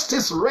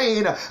justice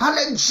reign and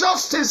let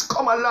justice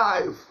come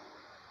alive.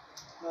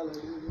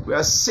 Hallelujah. We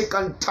are sick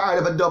and tired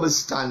of a double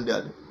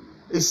standard.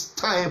 It's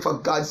time for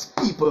God's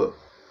people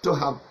to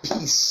have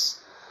peace.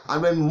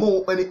 And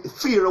when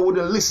Pharaoh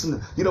wouldn't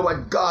listen, you know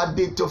what God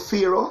did to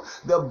Pharaoh?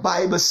 The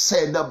Bible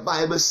said,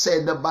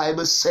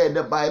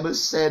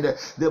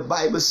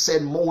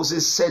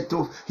 Moses said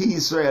to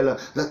Israel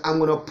that I'm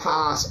going to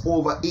pass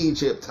over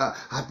Egypt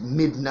at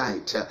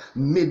midnight.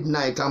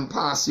 Midnight I'm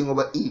passing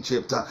over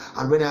Egypt.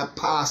 And when I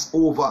pass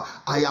over,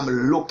 I am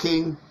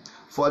looking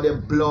for the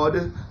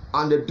blood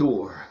on the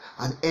door.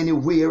 And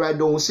anywhere I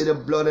don't see the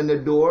blood on the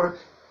door,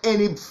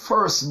 any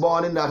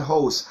firstborn in that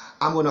house,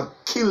 I'm going to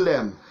kill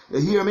them. You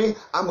hear me?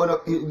 I'm gonna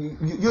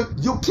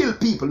you kill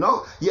people,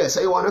 no? Yes,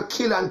 I want to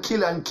kill and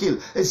kill and kill.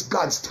 It's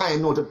God's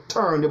time now to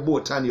turn the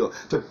boat on you,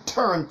 to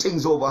turn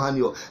things over on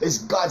you. It's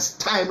God's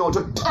time now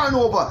to turn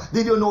over.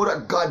 Did you know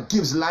that God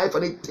gives life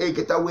and he take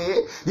it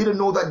away? Did you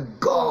know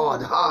that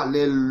God,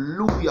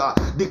 hallelujah,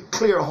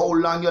 declare how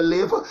long you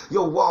live?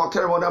 You walk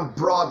around and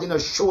broad in your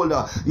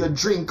shoulder. You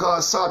drink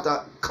all sort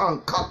of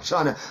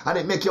concoction and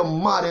it make you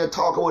mad. You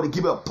talk about it,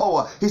 give you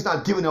power. He's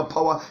not giving you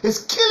power. He's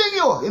killing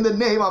you in the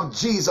name of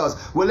Jesus.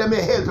 Well, let me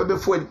help you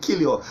before it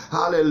kill you.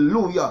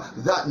 Hallelujah.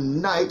 That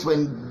night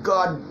when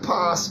God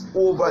passed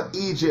over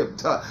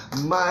Egypt,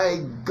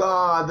 my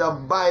God, the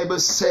Bible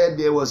said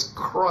there was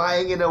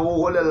crying in the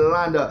whole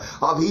land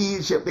of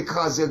Egypt,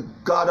 because the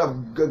God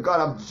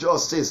of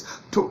justice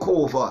took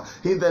over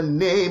in the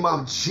name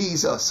of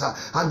Jesus.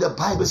 And the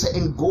Bible said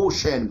in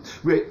Goshen,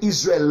 where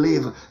Israel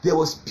lived, there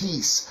was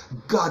peace.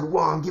 God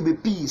won't give you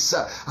peace,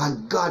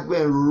 and God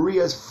will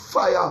raise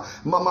fire,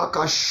 Mama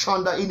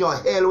Kashanda, in your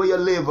hell where you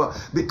live,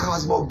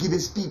 because God give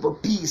his people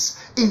peace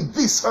in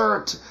this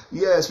earth.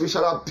 Yes, we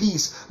shall have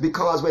peace,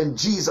 because when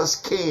Jesus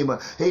came,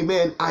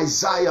 amen,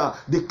 Isaiah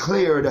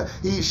declared,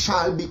 he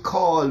shall be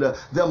called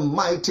the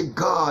mighty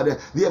God,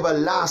 the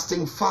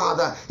everlasting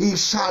Father. He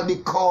shall be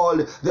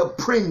called the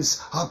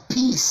Prince of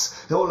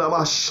Peace.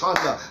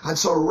 And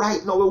so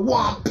right now we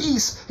want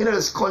peace in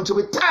this country.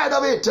 We're tired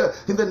of it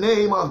in the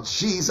name of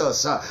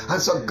Jesus.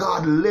 And so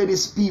God led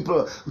his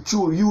people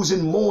through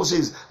using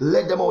Moses,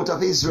 led them out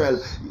of Israel,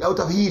 out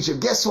of Egypt.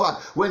 Guess what?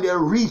 When they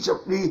reached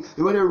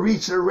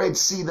the Red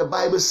Sea, the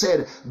Bible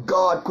said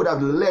God could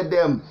have led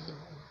them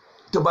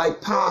to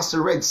bypass the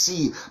Red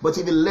Sea, but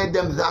if he led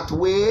them that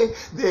way,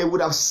 they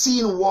would have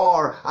seen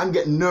war and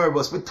get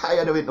nervous. We're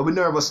tired of it. We're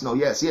nervous now.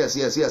 Yes.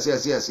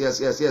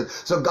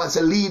 So God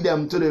said, lead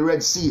them to the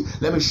Red Sea.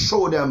 Let me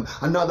show them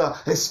another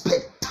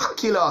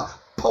spectacular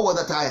power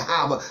that I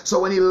have. So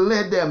when he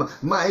led them,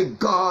 my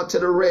God, to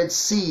the Red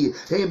Sea,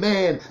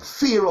 amen,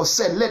 Pharaoh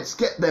said, let's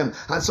get them.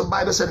 And so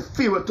Bible said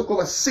Pharaoh took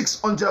over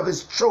 600 of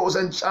his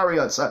chosen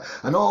chariots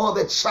and all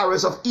the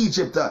chariots of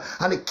Egypt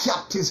and the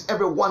captains,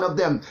 every one of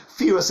them.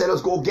 Pharaoh said,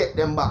 let's go get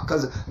them back,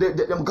 because they're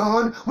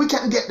gone. We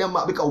can't get them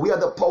back because we have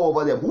the power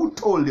over them. Who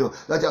told you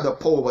that you have the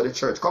power over the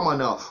church? Come on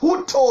now.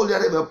 Who told you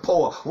that you have the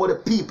power over the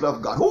people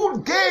of God?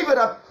 Who gave you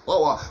that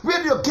power?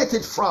 Where do you get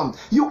it from?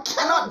 You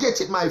cannot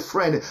get it, my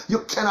friend. You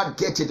cannot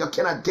get it. You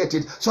cannot get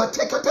it. So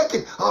take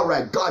it. All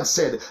right. God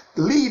said,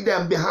 lead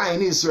them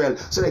behind Israel.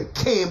 So they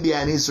came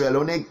behind Israel.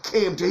 When they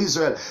came to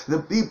Israel, the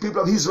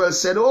people of Israel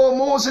said, oh,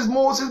 Moses,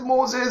 Moses,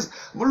 Moses.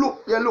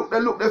 Look,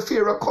 the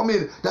Pharaoh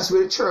coming. That's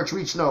where the church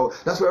reach now.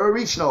 That's where we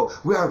reach now.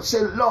 We are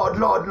saying, Lord,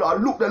 Lord,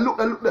 Lord, look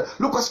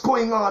what's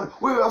going on.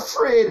 We're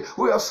afraid.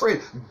 We're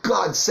afraid.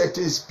 God said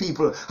to his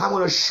people, I'm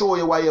going to show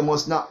you why you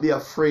must not be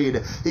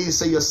afraid. He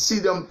said, you see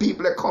them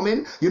people are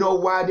coming. You know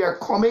why they're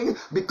coming?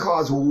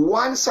 Because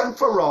once and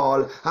for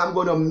all, I'm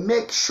going to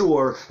make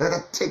sure that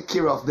I take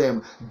care of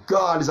them.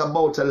 God is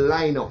about to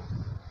line up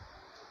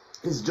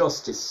his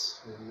justice.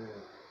 Amen.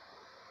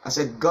 I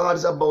said, God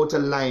is about to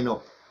line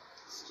up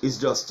his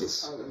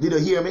justice. Did you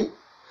hear me?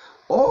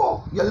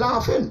 Oh, you're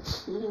laughing.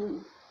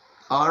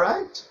 All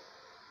right.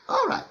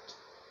 All right.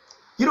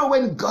 You know,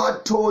 when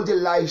God told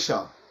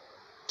Elisha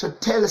to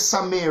tell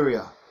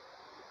Samaria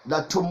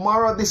that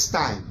tomorrow this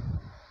time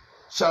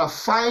shall a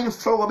fine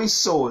flour be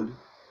sold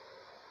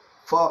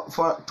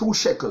for 2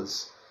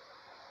 shekels.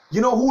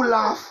 You know who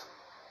laughed?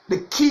 The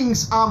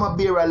king's armor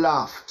bearer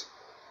laughed.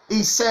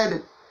 He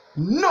said,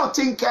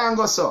 nothing can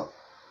go so.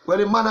 Well,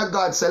 the man of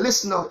God said,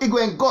 listen now, he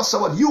going to go so,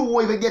 but you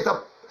won't even get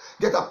a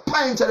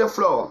pint of the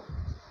flour.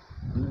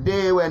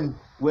 Day when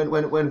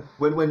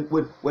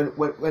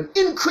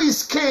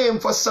increase came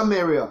for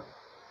Samaria,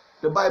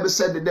 the Bible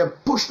said that they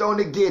pushed down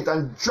the gate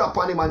and dropped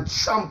on him and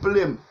trampled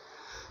him.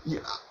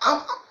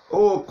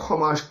 Oh,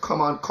 come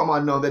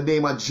on now, the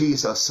name of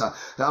Jesus.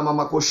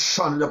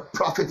 The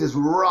prophet is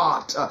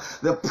wrought.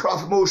 The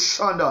prophet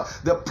Moshanda,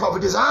 the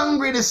prophet is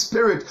angry in his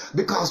spirit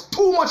because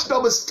too much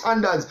double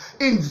standards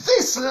in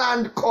this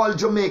land called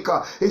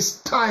Jamaica.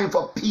 It's time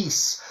for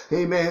peace.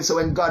 Amen. So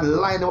when God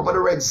lined them up at the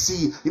Red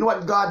Sea, you know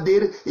what God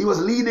did? He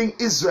was leading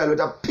Israel with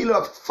a pillar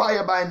of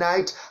fire by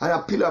night and a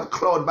pillar of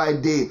cloud by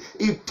day.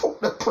 He took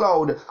the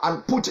cloud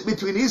and put it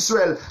between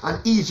Israel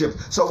and Egypt.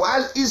 So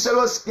while Israel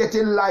was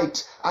getting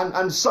light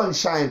and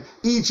sunshine,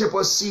 Egypt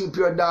was seeing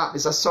pure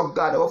darkness. I saw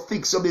God, I will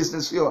fix your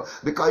business for you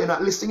because you're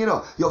not listening, you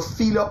know. You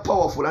feel you're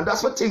powerful. And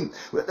that's the thing.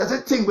 That's the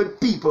thing with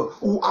people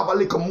who have a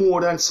little more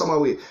than some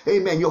away.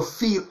 Amen. You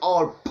feel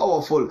all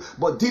powerful.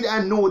 But did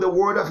I know the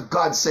word of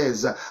God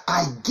says,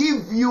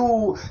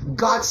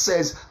 God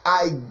says,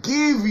 I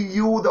give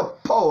you the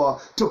power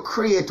to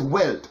create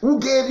wealth. Who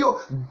gave you?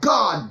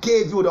 God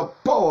gave you the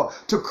power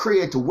to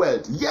create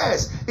wealth.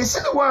 Yes, it's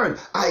in the word.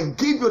 I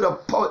give you the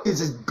power. It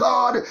is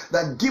God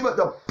that giveth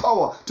the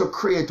power to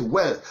create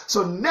wealth.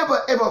 So never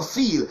ever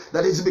feel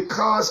that it's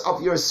because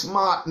of your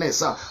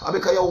smartness or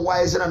because you're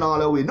wiser and all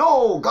the way.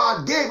 No,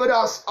 God gave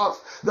us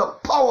the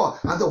power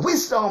and the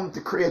wisdom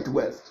to create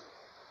wealth.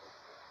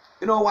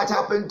 You know what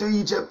happened to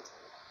Egypt?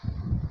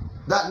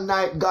 That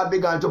night, God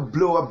began to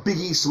blow a big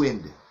east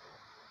wind.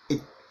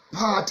 It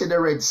parted the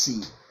Red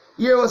Sea.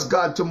 Here was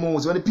God to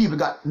Moses when the people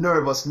got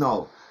nervous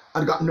now.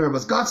 And got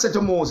nervous. God said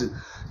to Moses,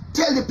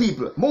 tell the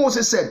people.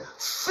 Moses said,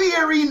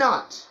 fear ye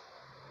not.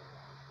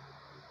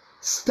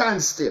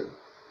 Stand still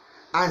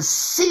and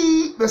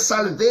see the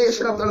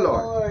salvation of the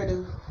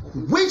Lord,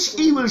 which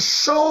he will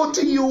show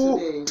to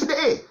you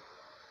today.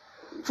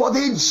 For the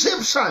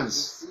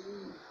Egyptians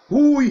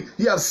who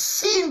you have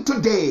seen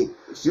today,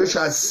 you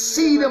shall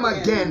see them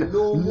again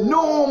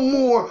no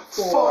more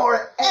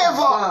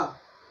forever.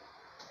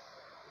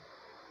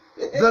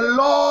 The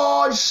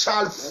Lord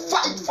shall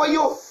fight for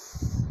you,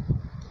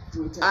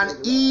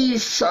 and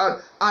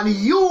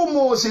you,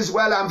 Moses,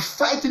 while I'm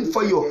fighting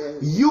for you,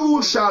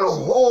 you shall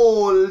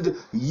hold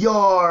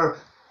your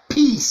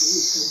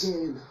peace.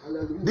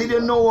 Did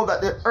you know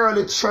that the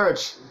early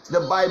church,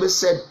 the Bible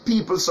said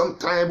people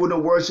sometimes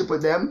wouldn't worship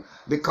with them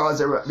because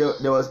there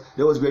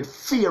was great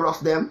fear of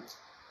them?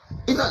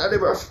 It's not that they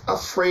were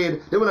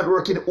afraid, they were not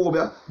working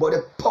over, but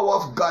the power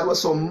of God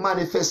was so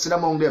manifested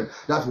among them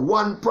that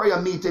one prayer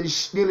meeting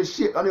nearly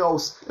shaped on the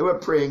house they were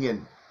praying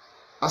in.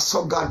 I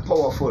saw God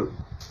powerful.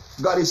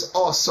 God is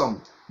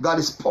awesome. God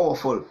is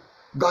powerful.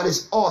 God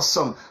is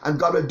awesome. And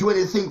God will do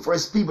anything for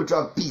his people to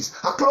have peace.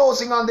 A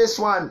closing on this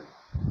one.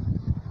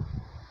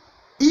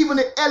 Even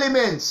the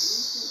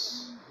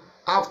elements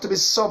have to be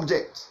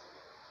subject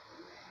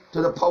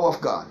to the power of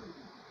God.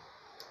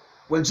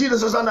 When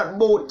Jesus was on that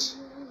boat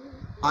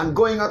and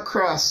going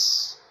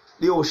across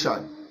the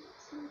ocean,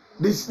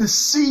 the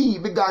sea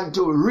began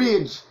to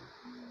rage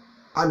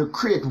and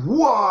create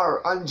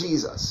war on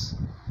Jesus.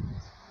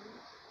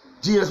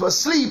 Jesus was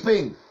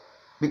sleeping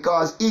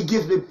because he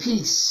gave me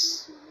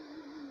peace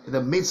in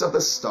the midst of the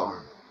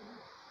storm.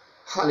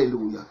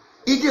 Hallelujah.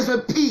 He gives me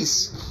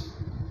peace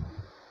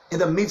in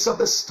the midst of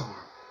the storm.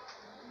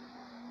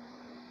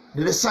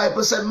 The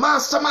disciples said,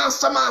 Master,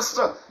 Master,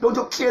 Master, don't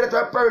you care that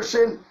we're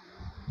perishing?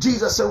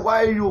 Jesus said,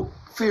 why are you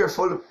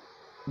fearful,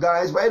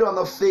 guys? Why don't you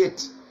have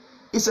faith?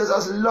 He says,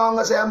 as long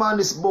as I am on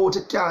this boat,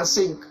 it can't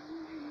sink.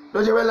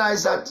 Don't you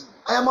realize that?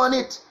 I am on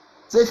it.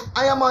 So if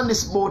I am on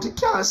this boat, it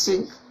can't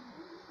sink.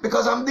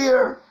 Because I'm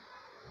there.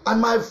 And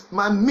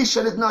my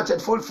mission is not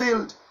yet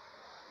fulfilled.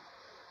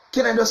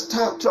 Can I just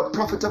talk to a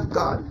prophet of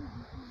God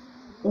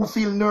who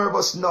feel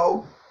nervous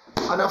now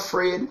and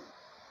afraid?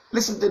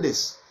 Listen to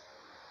this.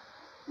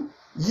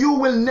 You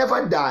will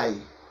never die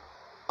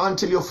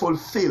until you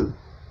fulfill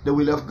the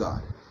will of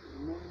God.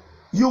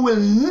 You will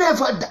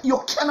never die. You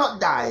cannot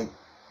die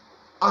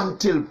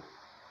until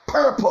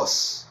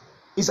purpose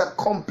is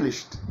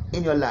accomplished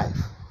in your life.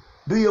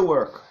 Do your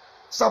work.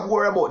 Stop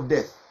worrying about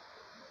death.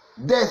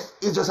 Death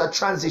is just a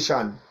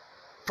transition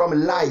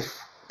from life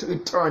to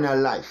eternal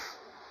life.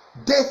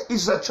 Death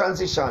is a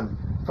transition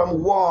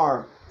from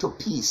war to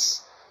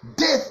peace.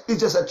 Death is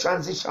just a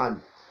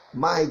transition.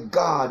 My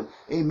God,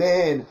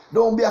 amen.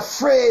 Don't be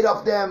afraid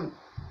of them.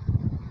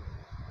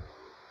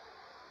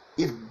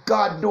 If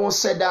God don't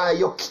say die,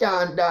 you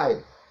can't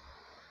die.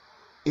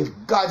 If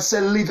God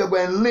said live, you're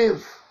going to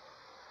live.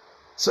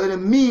 So in the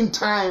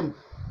meantime,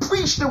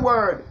 preach the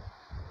word.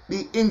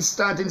 Be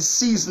instant in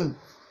season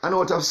and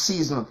out of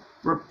season.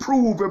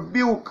 Reprove,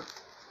 rebuke,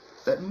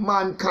 that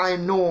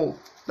mankind know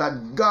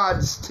that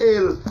God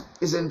still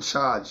is in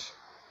charge.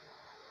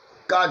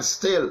 God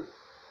still.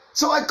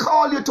 So I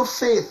call you to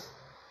faith.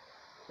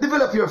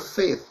 Develop your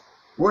faith.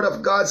 Word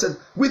of God says,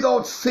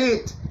 without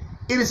faith,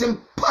 it is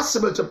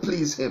impossible to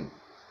please him.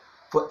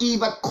 For he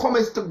that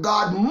cometh to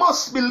God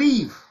must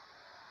believe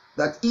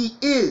that he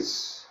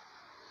is,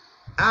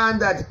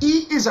 and that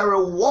he is a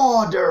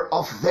rewarder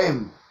of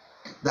them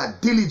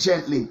that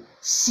diligently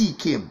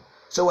seek him.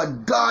 So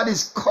what God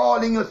is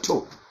calling you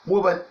to,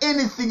 more than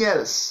anything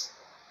else,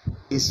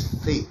 is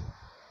faith.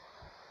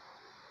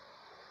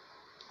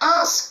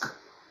 Ask,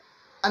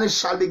 and it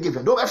shall be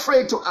given. Don't be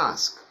afraid to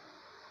ask.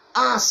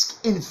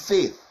 Ask in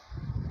faith.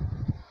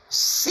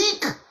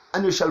 Seek,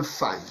 and you shall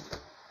find.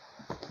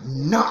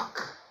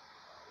 Knock,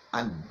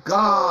 and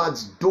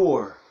God's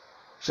door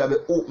shall be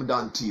opened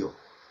unto you.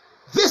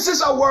 This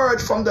is a word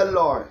from the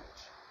Lord.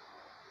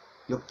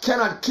 You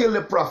cannot kill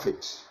the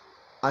prophet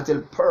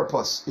until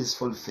purpose is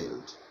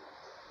fulfilled.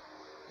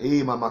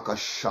 The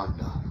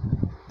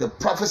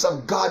prophets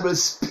of God will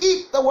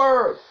speak the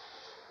word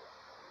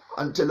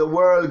until the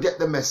world get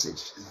the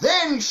message.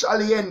 Then shall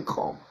the end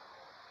come.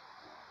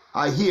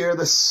 I hear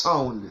the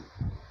sound,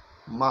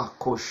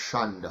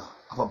 Makoshanda,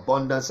 of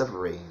abundance of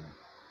rain.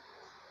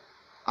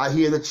 I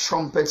hear the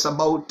trumpets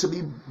about to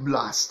be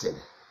blasted.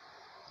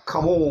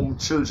 Come home,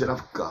 children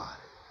of God.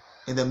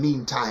 In the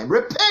meantime,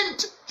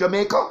 repent,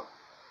 Jamaica,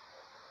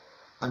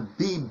 and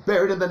be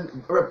buried in the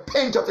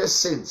repent of your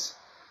sins.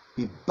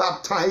 Be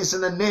baptized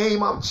in the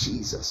name of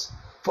Jesus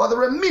for the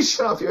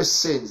remission of your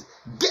sins.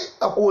 Get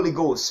the Holy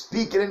Ghost,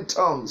 speaking in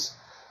tongues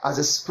as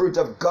the Spirit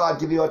of God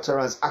give you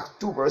utterance. Act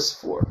 2 verse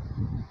 4.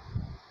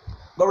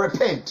 Go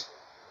repent.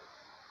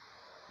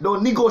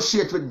 Don't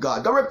negotiate with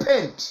God. Go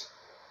repent.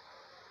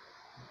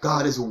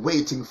 God is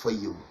waiting for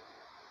you.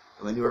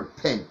 When you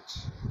repent,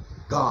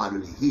 God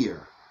will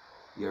hear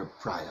your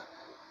prayer.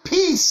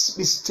 Peace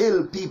be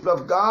still, people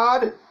of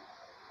God.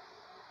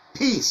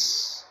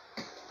 Peace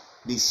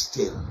be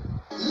still.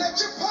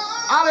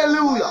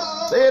 Hallelujah.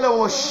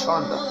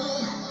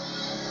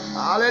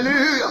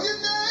 Hallelujah.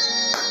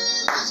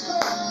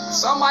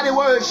 Somebody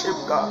worship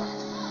God.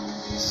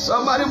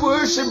 Somebody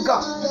worship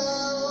God.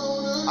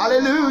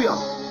 Hallelujah.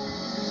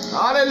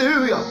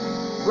 Hallelujah.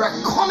 We're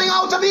coming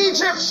out of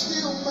Egypt.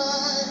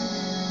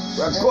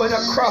 We're going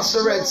across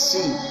the Red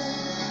Sea.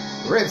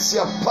 Red Sea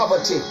of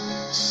poverty.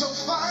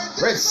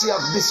 Red Sea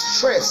of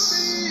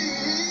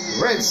distress.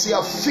 Red Sea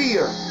of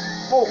fear.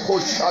 Moko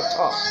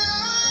Shata.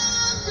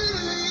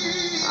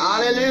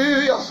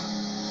 Hallelujah.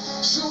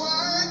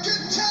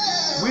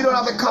 We don't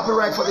have the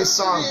copyright for this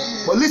song,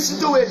 but listen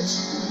to it.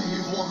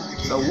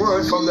 It's a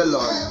word from the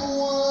Lord.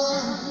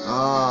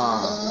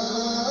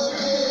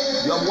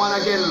 You have won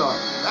again, Lord.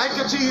 Thank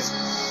you, Jesus.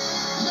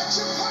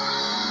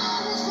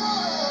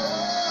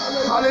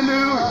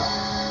 Hallelujah.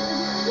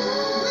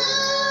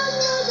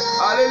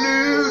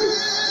 Hallelujah.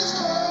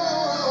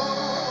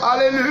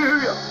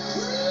 Hallelujah.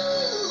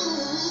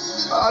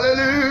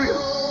 Hallelujah.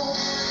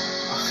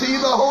 I feel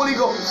the Holy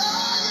Ghost.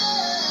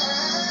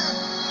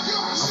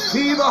 I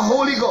feel the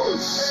Holy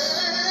Ghost.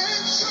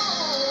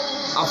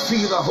 I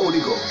feel the Holy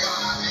Ghost.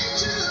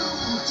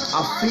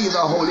 I feel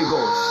the Holy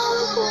Ghost.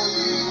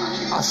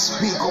 I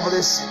speak over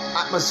this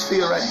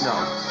atmosphere right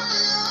now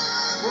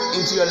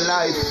into your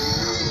life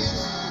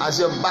as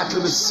you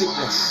battle with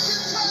sickness.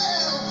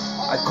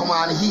 I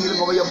command healing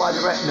over your body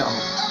right now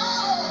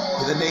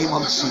in the name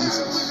of Jesus.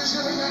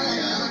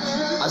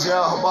 As you're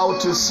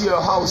about to see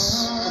your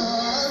house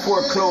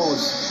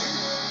foreclosed,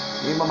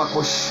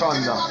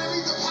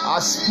 I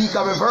speak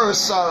a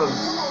reversal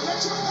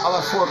of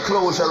a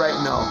foreclosure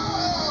right now.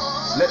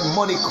 Let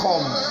money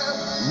come.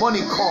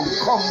 Money come.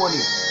 Come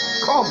money.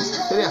 Come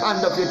to the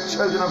hand of your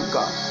children of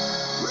God.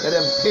 Let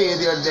them pay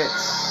their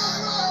debts.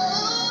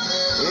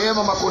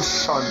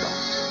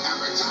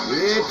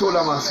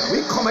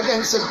 We come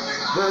against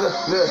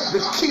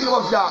the kingdom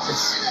of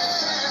darkness.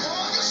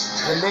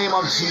 In the name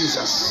of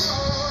Jesus.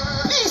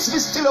 Peace be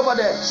still over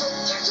there.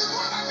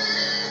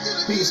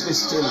 Peace be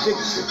still.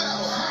 Victory.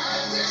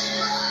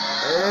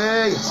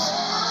 Yes.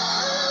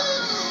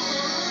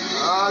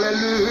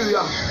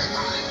 Hallelujah.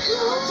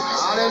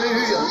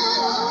 Hallelujah.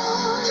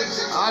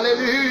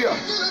 Hallelujah.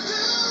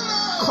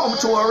 Come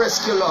to our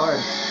rescue, Lord.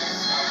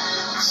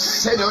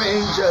 Send your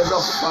angels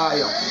of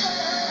fire.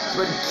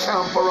 to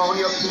encamp around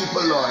your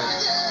people, Lord.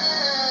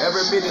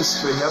 Every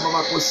ministry,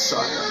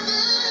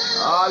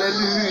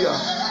 hallelujah.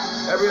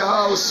 Every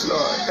house,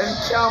 Lord,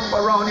 encamp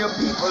around your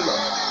people,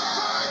 Lord.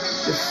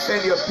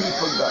 Defend your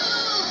people, God.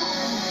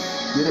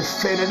 You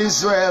defended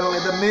Israel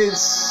in the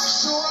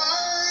midst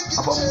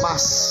of a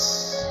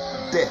mass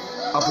death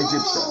of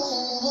Egyptians.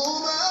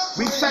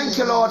 We thank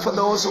you, Lord, for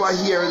those who are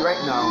here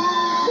right now.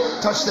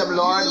 Touch them,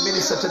 Lord.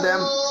 Minister to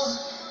them.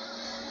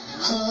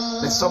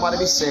 Let somebody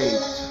be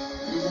saved.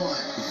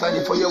 We thank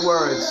you for your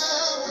words.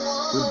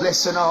 We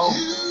bless you now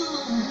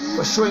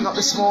for showing up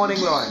this morning,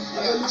 Lord,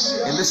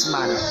 in this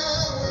manner.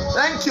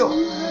 Thank you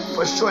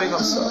for showing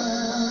up,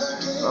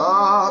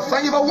 Lord.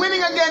 Thank you for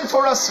winning again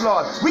for us,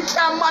 Lord. We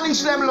can't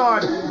manage them,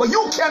 Lord, but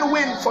you can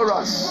win for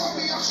us.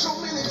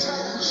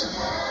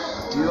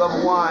 You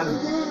have won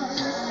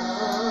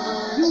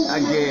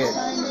again.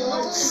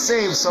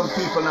 Save some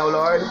people now,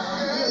 Lord.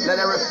 Let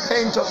them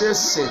repent of their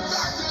sins.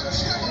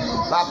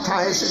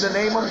 Baptize in the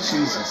name of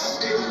Jesus.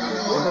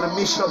 Into the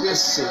mission of their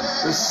sin.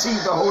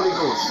 Receive the Holy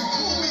Ghost.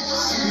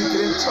 Speak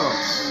it in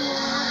tongues.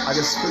 I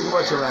just speak the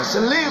word to us. To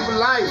live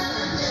life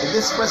in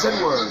this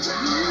present world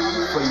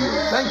for you.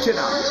 Thank you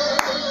now.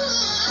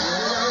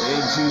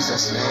 In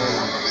Jesus'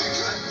 name.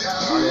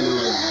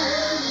 Hallelujah.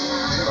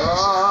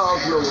 Oh,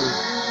 glory.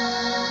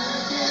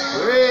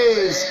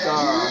 Praise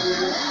God.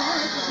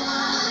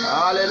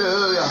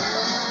 Hallelujah.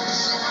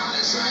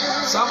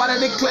 Somebody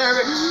declare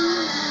it.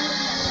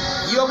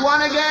 You have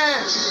won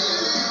again.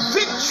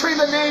 Victory in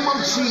the name of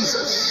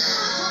Jesus.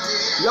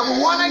 You have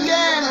won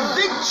again.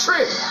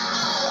 Victory.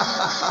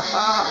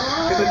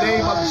 In the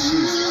name of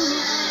Jesus.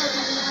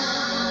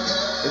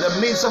 In the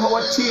midst of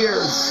our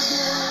tears,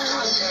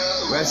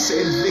 we're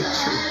saying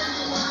victory.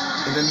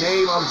 In the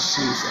name of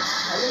Jesus.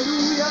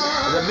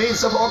 In the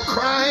midst of our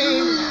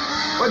crying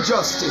for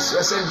justice,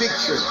 we're saying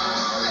victory.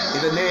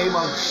 In the name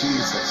of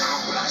Jesus.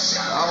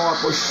 Our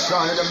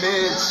pushon in the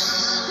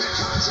midst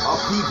of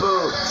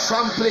people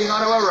trampling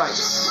on our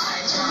rights,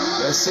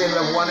 we're saying we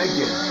have won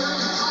again.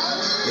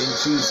 In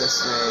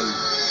Jesus' name.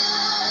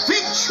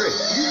 Victory.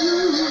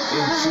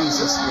 In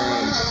Jesus'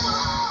 name.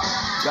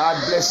 God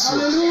bless you.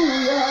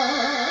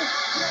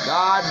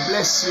 God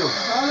bless you.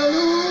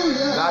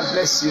 God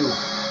bless you.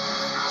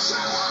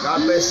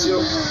 God bless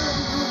you.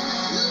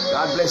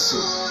 God bless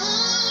you.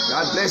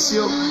 God bless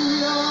you.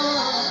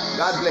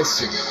 God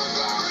bless you.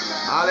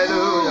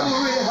 Hallelujah.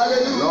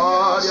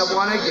 Lord, you have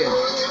won again.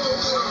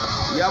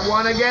 You have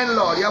won again,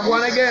 Lord. You have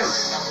won again.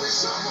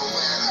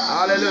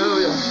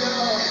 Hallelujah.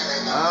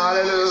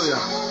 Hallelujah.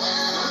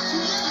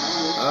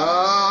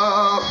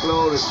 Oh,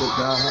 glory to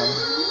God.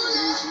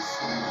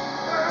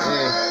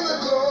 Hey.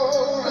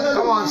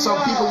 Come on,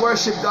 some people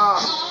worship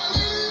God.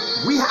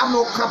 We have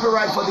no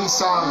copyright for these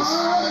songs.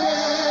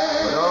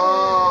 But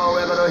oh,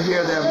 we're going to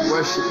hear them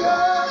worship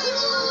God.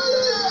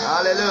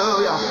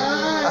 Hallelujah.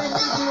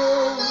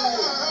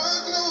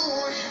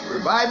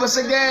 Revive us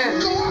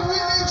again.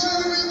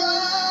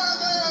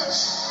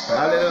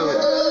 Hallelujah.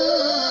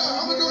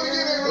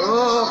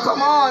 Oh,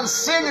 come on,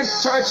 sing it,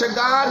 church of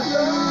God.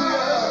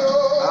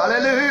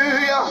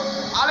 Hallelujah.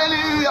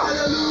 Hallelujah.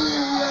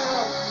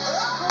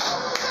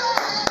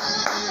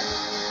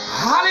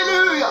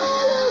 Hallelujah.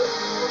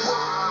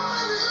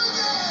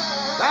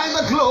 Thank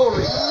the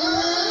glory.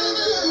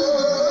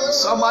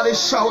 Somebody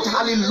shout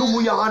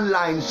hallelujah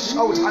online.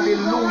 Shout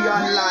hallelujah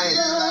online.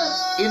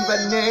 In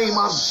the name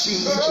of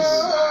Jesus.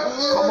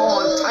 Come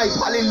on, type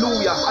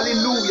hallelujah,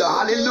 hallelujah,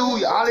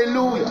 hallelujah,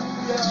 hallelujah.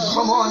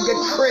 Come on, get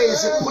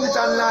crazy. Put it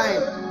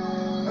online.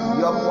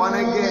 You have won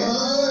again.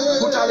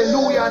 Put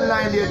hallelujah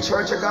online there,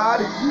 church of God.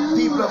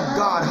 People of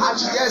God.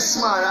 Yes,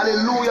 man.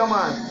 Hallelujah,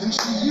 man.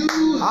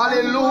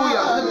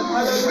 Hallelujah.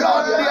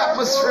 Flood the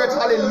atmosphere with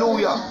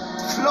hallelujah.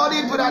 Flood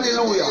it with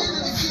hallelujah.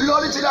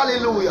 Flood it with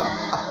hallelujah.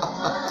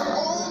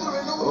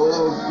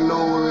 Oh,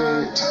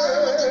 glory.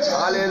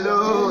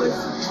 Hallelujah.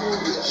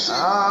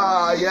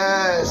 Ah,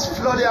 yes.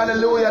 Flood the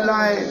hallelujah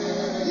line.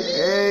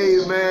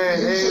 Amen.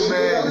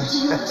 Amen.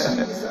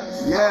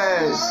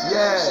 Yes,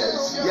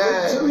 yes,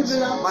 yes.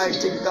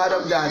 Mighty God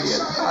of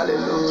Daniel.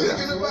 Hallelujah.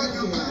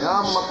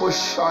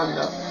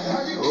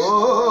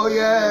 Oh,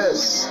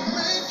 yes.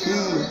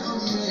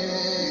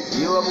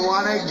 You have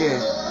won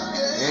again.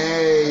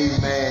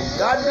 Amen.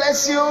 God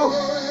bless you.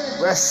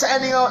 We're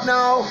signing out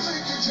now.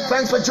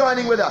 Thanks for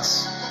joining with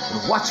us.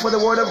 Watch for the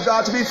word of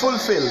God to be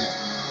fulfilled.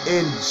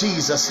 In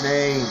Jesus'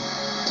 name.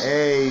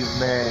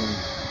 Amen.